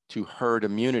to herd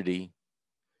immunity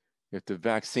if the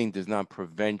vaccine does not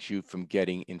prevent you from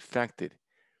getting infected?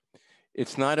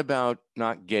 It's not about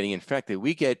not getting infected.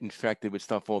 We get infected with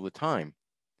stuff all the time,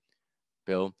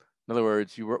 Bill. In other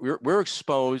words, we're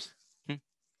exposed.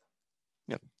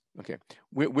 Yeah, okay.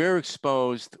 We're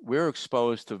exposed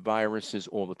to viruses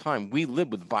all the time. We live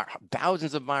with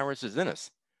thousands of viruses in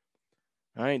us.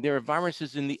 Right? There are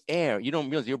viruses in the air. You don't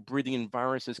realize you're breathing in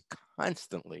viruses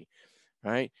constantly,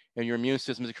 right? And your immune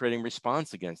system is creating a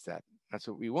response against that. That's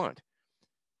what we want,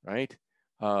 right?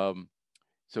 So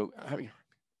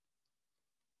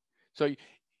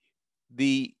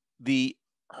the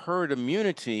herd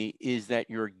immunity is that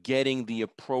you're getting the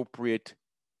appropriate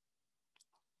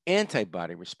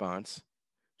antibody response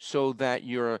so that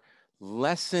you're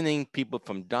lessening people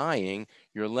from dying,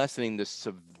 you're lessening the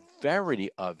severity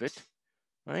of it,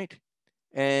 right?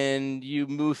 And you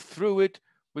move through it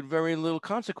with very little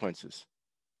consequences.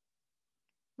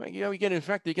 Right? You get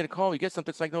infected, you get a cold, you get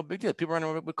something, it's like no big deal. People run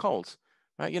around with colds,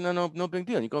 right? No big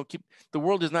deal. You go keep, the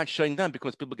world is not shutting down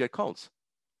because people get colds.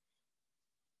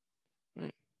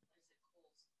 Right?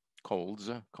 Cold.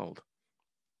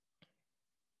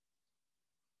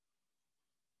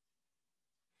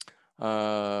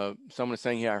 Someone is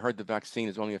saying here, I heard the vaccine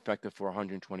is only effective for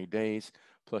 120 days,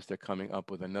 plus they're coming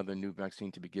up with another new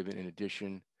vaccine to be given in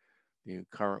addition, the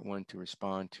current one to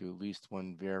respond to at least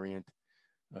one variant.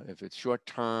 If it's short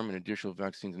term and additional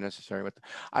vaccines are necessary, but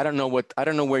I don't know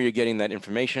where you're getting that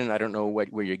information. I don't know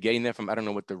where you're getting that from. I don't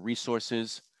know what the resource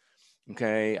is.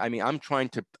 Okay. I mean, I'm telling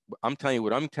you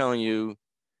what I'm telling you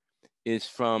is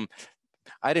from,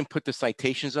 I didn't put the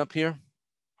citations up here.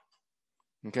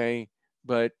 Okay.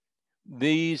 But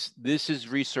This is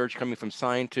research coming from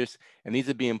scientists, and these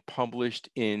are being published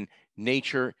in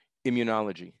Nature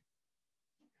Immunology.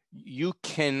 You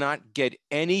cannot get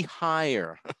any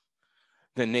higher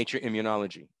than Nature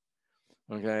Immunology.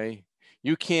 Okay,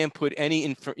 you can't put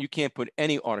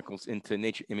any articles into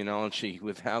Nature Immunology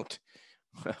without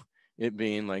it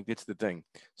being like, it's the thing.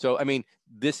 So I mean,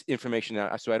 this information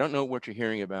now. So I don't know what you're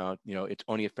hearing about. It's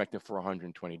only effective for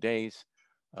 120 days.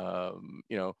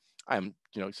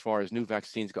 As far as new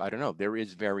vaccines go, I don't know. There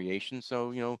is variation,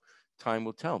 so time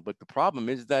will tell. But the problem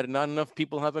is that not enough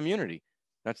people have immunity.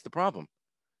 That's the problem,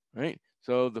 right?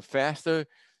 So the faster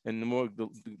and the more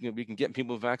we can get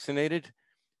people vaccinated.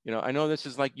 I know this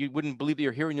is like, you wouldn't believe that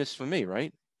you're hearing this from me,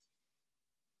 right?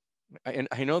 And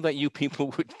I know that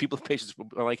patients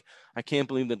are like, I can't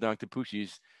believe that Dr. Pucci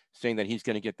is saying that he's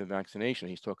going to get the vaccination.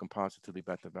 He's talking positively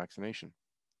about the vaccination,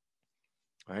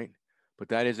 right? But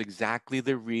that is exactly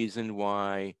the reason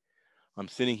why I'm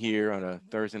sitting here on a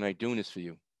Thursday night doing this for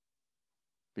you,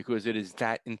 because it is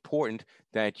that important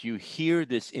that you hear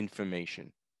this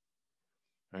information,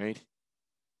 right?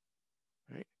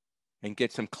 Right? And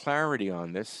get some clarity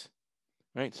on this,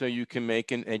 right? So you can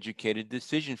make an educated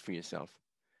decision for yourself,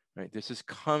 right? This is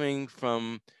coming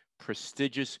from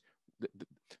prestigious,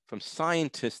 from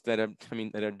scientists that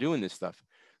are doing this stuff.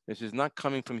 This is not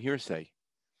coming from hearsay.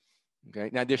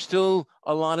 Okay. Now there's still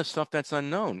a lot of stuff that's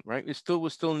unknown, right? We're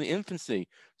still in the infancy.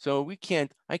 So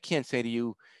I can't say to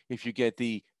you, if you get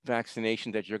the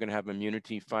vaccination, that you're going to have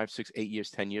immunity 5, 6, 8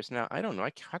 years, 10 years now. I don't know.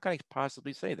 How can I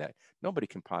possibly say that? Nobody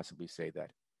can possibly say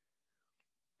that.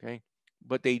 Okay.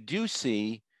 But they do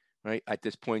see, right, at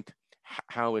this point,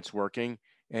 how it's working.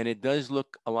 And it does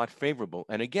look a lot favorable.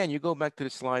 And again, you go back to the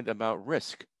slide about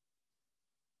risk.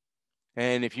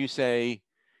 And if you say,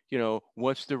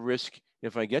 what's the risk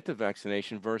if I get the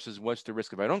vaccination versus what's the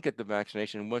risk if I don't get the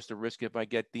vaccination, and what's the risk if I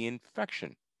get the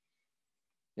infection?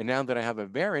 And now that I have a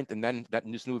variant, and then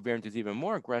this new variant is even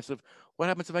more aggressive, what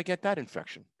happens if I get that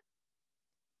infection?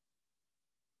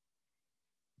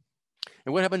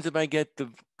 And what happens if I get the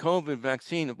COVID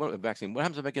vaccine? What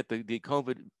happens if I get the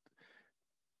COVID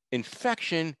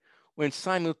infection when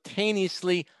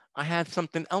simultaneously I have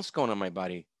something else going on in my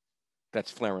body that's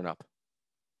flaring up?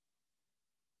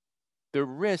 The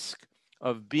risk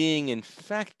of being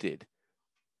infected,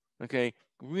 okay,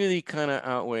 really kind of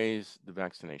outweighs the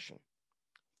vaccination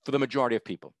for the majority of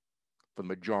people. For the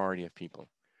majority of people,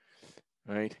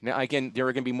 right? Now, again, there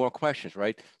are going to be more questions,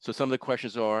 right? So some of the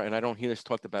questions are, and I don't hear this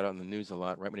talked about on the news a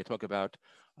lot, right? When they talk about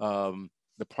the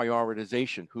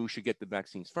prioritization, who should get the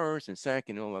vaccines first and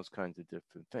second, all those kinds of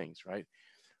different things, right?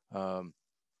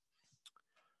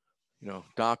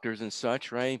 Doctors and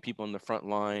such, right? People on the front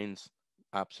lines,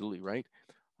 absolutely, right?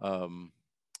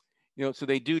 So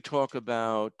they do talk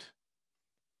about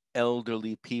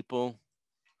elderly people,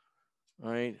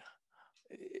 right?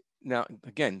 Now,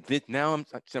 again, I'm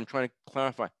trying to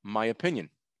clarify my opinion.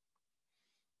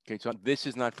 Okay, so this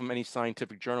is not from any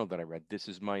scientific journal that I read. This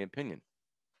is my opinion,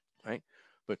 right?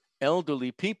 But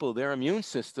elderly people, their immune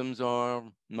systems are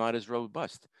not as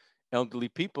robust. Elderly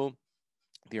people,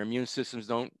 their immune systems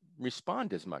don't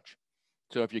respond as much.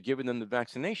 So if you're giving them the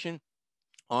vaccination,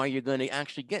 are you going to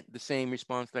actually get the same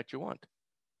response that you want?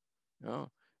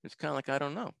 It's kind of like, I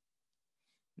don't know.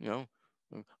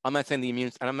 I'm not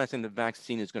saying I'm not saying the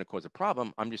vaccine is going to cause a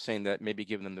problem. I'm just saying that maybe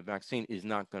giving them the vaccine is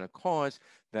not going to cause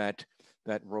that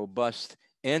robust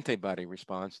antibody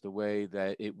response the way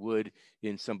that it would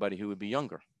in somebody who would be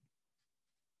younger.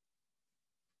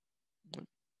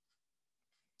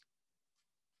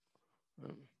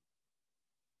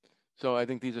 So I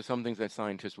think these are some things that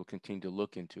scientists will continue to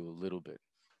look into a little bit.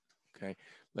 Okay,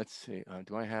 let's see.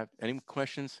 Do I have any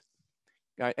questions?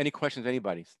 Any questions,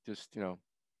 anybody? Just, I'll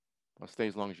stay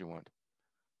as long as you want.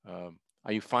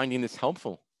 Are you finding this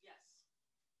helpful? Yes.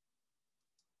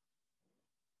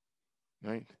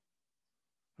 Right?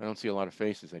 I don't see a lot of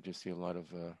faces. I just see a lot of.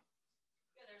 Yeah,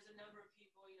 there's a number of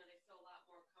people, they feel a lot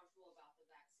more comfortable about the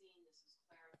vaccine. This is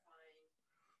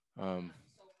clarifying.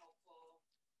 So helpful.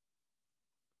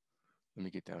 Let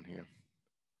me get down here.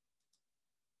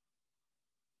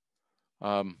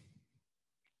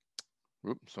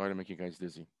 Sorry to make you guys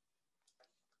dizzy.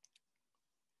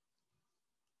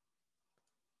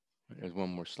 There's one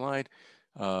more slide.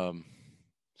 So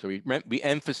we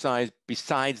emphasize,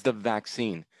 besides the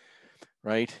vaccine,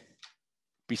 right?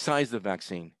 Besides the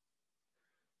vaccine,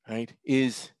 right?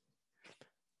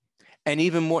 And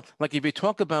even more, like if you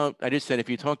talk about, I just said, if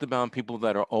you talked about people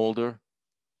that are older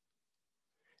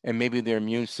and maybe their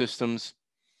immune systems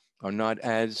are not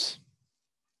as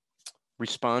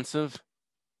responsive,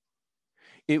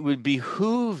 it would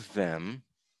behoove them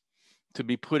to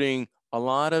be putting a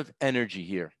lot of energy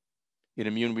here in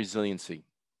immune resiliency.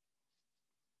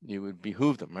 It would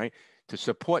behoove them, right, to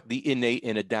support the innate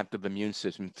and adaptive immune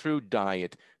system through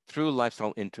diet, through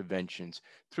lifestyle interventions,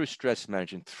 through stress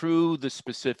management, through the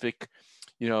specific,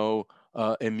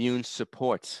 immune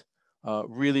supports.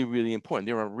 Really, really important.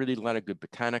 There are really a lot of good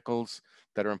botanicals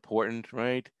that are important,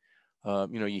 right?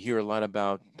 You hear a lot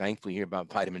about, thankfully, you hear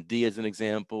about vitamin D as an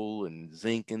example, and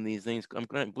zinc and these things. I'm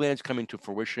glad it's coming to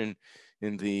fruition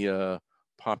in the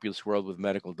populous world with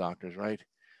medical doctors, right?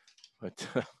 But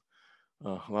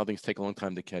a lot of things take a long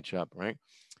time to catch up, right?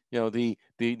 The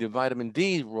vitamin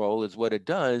D role is what it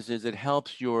does is it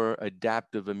helps your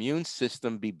adaptive immune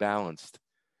system be balanced.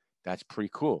 That's pretty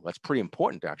cool. That's pretty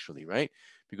important, actually, right?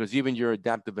 Because even your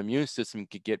adaptive immune system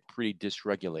could get pretty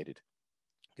dysregulated.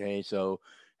 Okay, so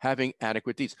having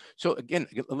adequate Ds. So again,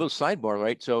 a little sidebar,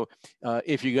 right? So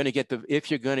if you're going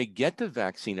to get the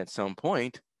vaccine at some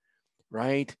point,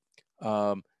 right?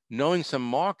 Knowing some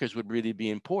markers would really be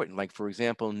important. Like, for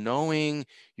example, knowing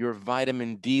your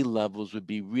vitamin D levels would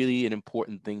be really an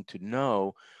important thing to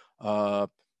know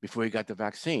before you got the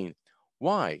vaccine.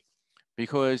 Why?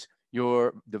 Because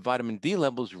the vitamin D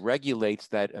levels regulates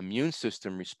that immune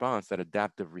system response, that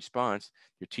adaptive response,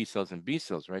 your T cells and B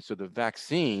cells, right? So the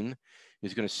vaccine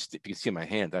is going to, if you can see my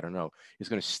hand, I don't know, is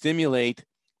going to stimulate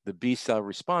the B cell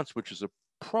response, which is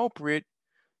appropriate,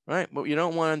 right? But you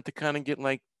don't want it to kind of get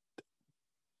like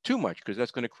too much because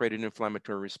that's going to create an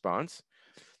inflammatory response.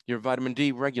 Your vitamin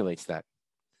D regulates that.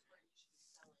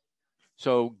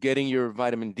 So getting your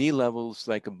vitamin D levels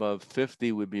like above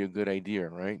 50 would be a good idea,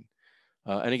 right?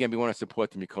 And again, we want to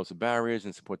support the mucosal barriers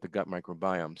and support the gut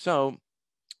microbiome. So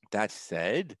that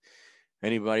said,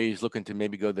 anybody who's looking to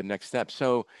maybe go the next step.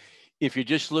 So if you're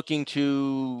just looking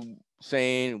to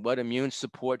saying what immune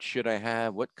support should I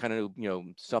have, what kind of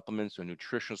supplements or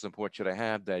nutritional support should I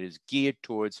have that is geared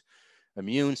towards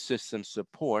immune system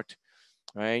support,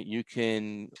 right? You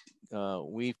can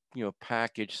we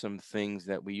package some things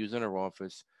that we use in our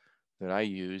office that I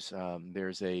use.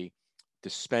 There's a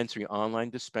dispensary,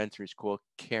 online dispensary. It's called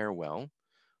Carewell.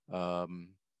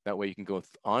 That way you can go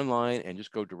online and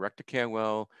just go direct to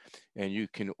Carewell, and you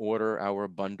can order our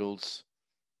bundles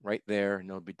right there, and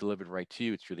they'll be delivered right to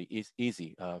you. It's really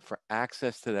easy. For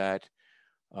access to that,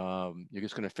 you're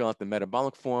just going to fill out the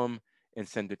metabolic form and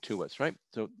send it to us, right?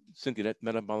 So Cynthia, that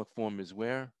metabolic form is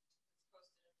where?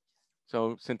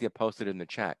 So Cynthia posted in the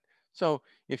chat. So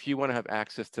if you want to have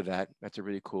access to that, that's a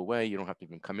really cool way. You don't have to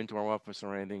even come into our office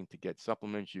or anything to get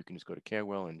supplements. You can just go to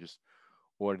Carewell and just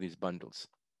order these bundles.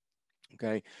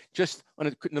 Okay, just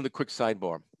on another quick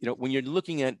sidebar, when you're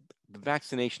looking at the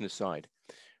vaccination aside,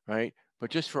 right, but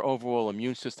just for overall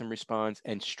immune system response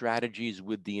and strategies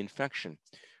with the infection,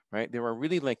 right, there are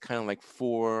really kind of like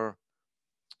 4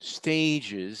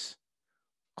 stages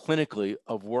clinically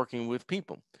of working with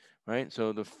people, right?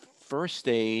 So the first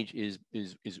stage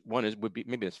would be,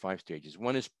 maybe there's 5 stages.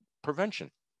 One is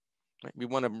prevention, right? We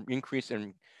want to increase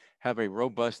and have a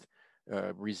robust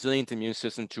resilient immune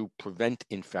system to prevent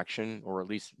infection or at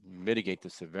least mitigate the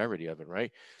severity of it,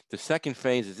 right? The second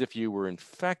phase is if you were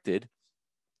infected,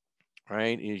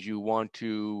 right, is you want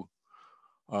to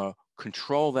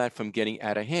control that from getting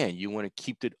out of hand. You want to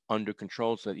keep it under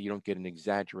control so that you don't get an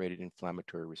exaggerated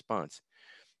inflammatory response,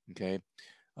 okay?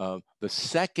 The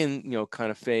second,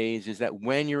 kind of phase is that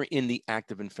when you're in the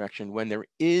active infection, when there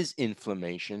is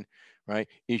inflammation, right,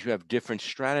 is you have different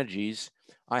strategies.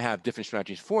 I have different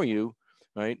strategies for you,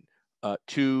 right,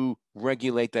 to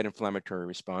regulate that inflammatory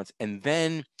response. And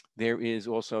then there is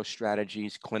also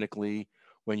strategies clinically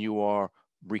when you are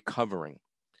recovering.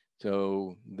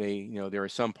 So there are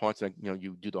some parts that,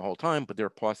 you do the whole time, but there are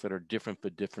parts that are different for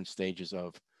different stages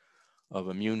of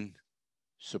immune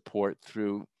support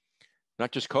through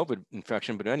not just COVID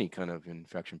infection, but any kind of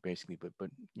infection, basically, but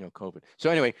COVID. So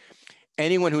anyway,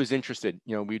 anyone who's interested,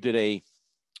 we did a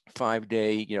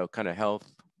 5-day, kind of health,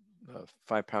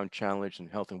 5-pound challenge and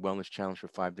health and wellness challenge for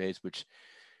 5 days, which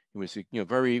was,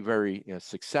 very, very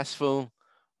successful,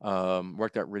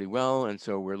 worked out really well. And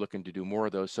so we're looking to do more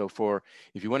of those. So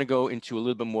if you want to go into a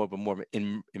little bit more of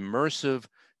an immersive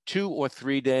 2 or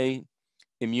 3-day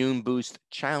immune boost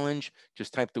challenge,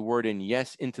 just type the word in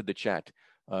yes into the chat.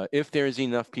 If there's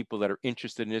enough people that are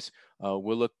interested in this,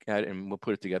 we'll look at it and we'll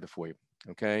put it together for you,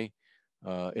 okay?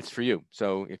 It's for you.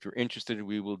 So if you're interested,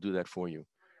 we will do that for you.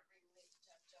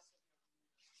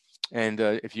 And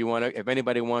if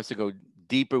anybody wants to go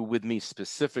deeper with me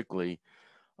specifically,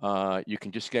 you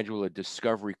can just schedule a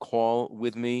discovery call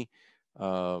with me.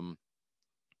 There's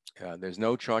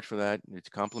no charge for that. It's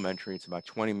complimentary. It's about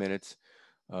 20 minutes.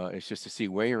 It's just to see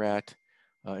where you're at,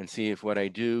 and see if what I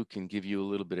do can give you a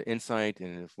little bit of insight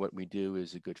and if what we do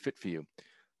is a good fit for you.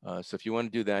 So if you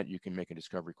want to do that, you can make a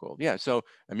discovery call. Yeah, so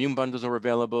immune bundles are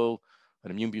available,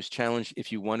 an immune boost challenge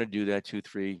if you want to do that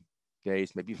 2-3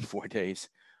 days, maybe even 4 days,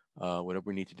 whatever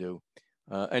we need to do.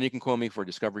 And you can call me for a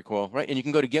discovery call, right? And you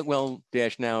can go to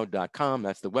getwell-now.com,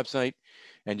 that's the website,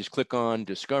 and just click on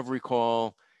discovery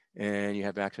call, and you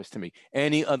have access to me.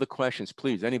 Any other questions,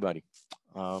 please, anybody?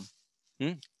 There's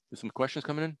some questions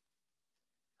coming in?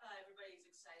 Everybody's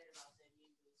excited about the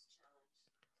immune boost challenge.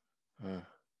 If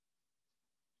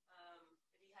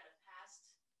you had a past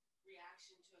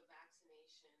reaction to a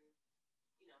vaccination, I think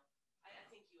you answered everything. I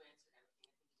think you did a great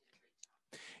job.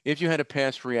 If you had a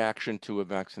past reaction to a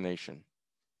vaccination,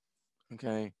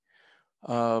 okay.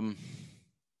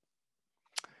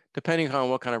 Depending on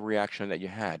what kind of reaction that you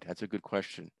had, that's a good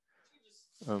question.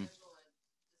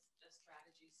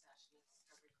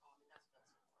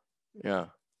 Yeah.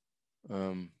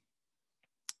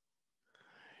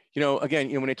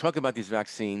 Again, when they talk about these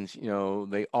vaccines,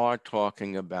 they are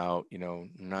talking about,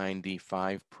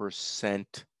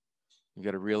 95%. You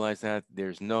got to realize that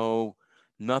there's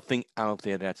nothing out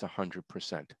there that's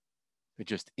 100%. It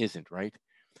just isn't, right?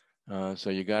 So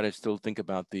you got to still think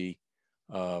about the,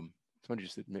 somebody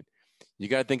just admit, you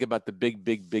got to think about the big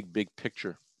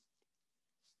picture.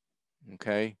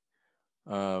 Okay.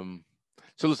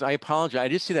 So listen, I apologize. I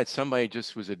just see that somebody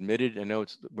just was admitted. I know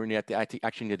we're at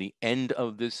actually near the end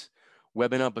of this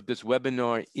webinar, but this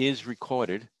webinar is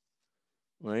recorded,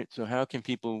 right? So how can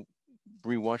people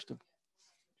rewatch them?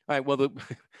 All right. Well, the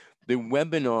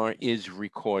webinar is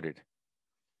recorded.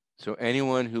 So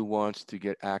anyone who wants to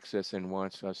get access and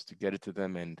wants us to get it to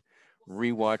them and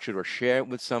rewatch it or share it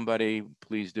with somebody,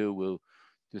 please do. We'll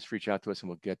just reach out to us and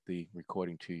we'll get the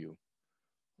recording to you.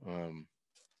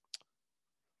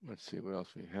 Let's see what else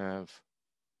we have.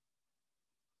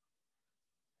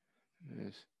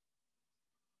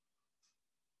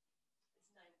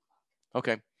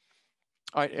 Okay.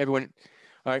 All right, everyone.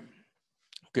 All right.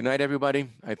 Good night, everybody.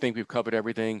 I think we've covered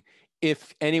everything.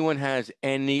 If anyone has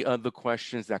any other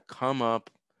questions that come up,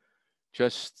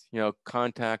 just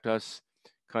contact us,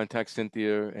 contact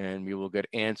Cynthia, and we will get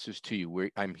answers to you. We're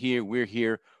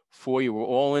here for you. We're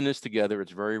all in this together.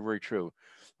 It's very, very true,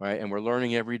 right? And we're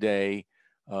learning every day.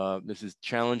 This is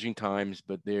challenging times,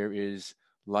 but there is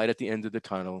light at the end of the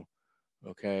tunnel.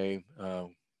 Okay,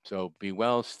 so be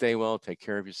well, stay well, take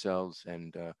care of yourselves,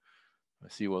 and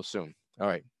see you all soon. All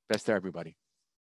right, best to everybody.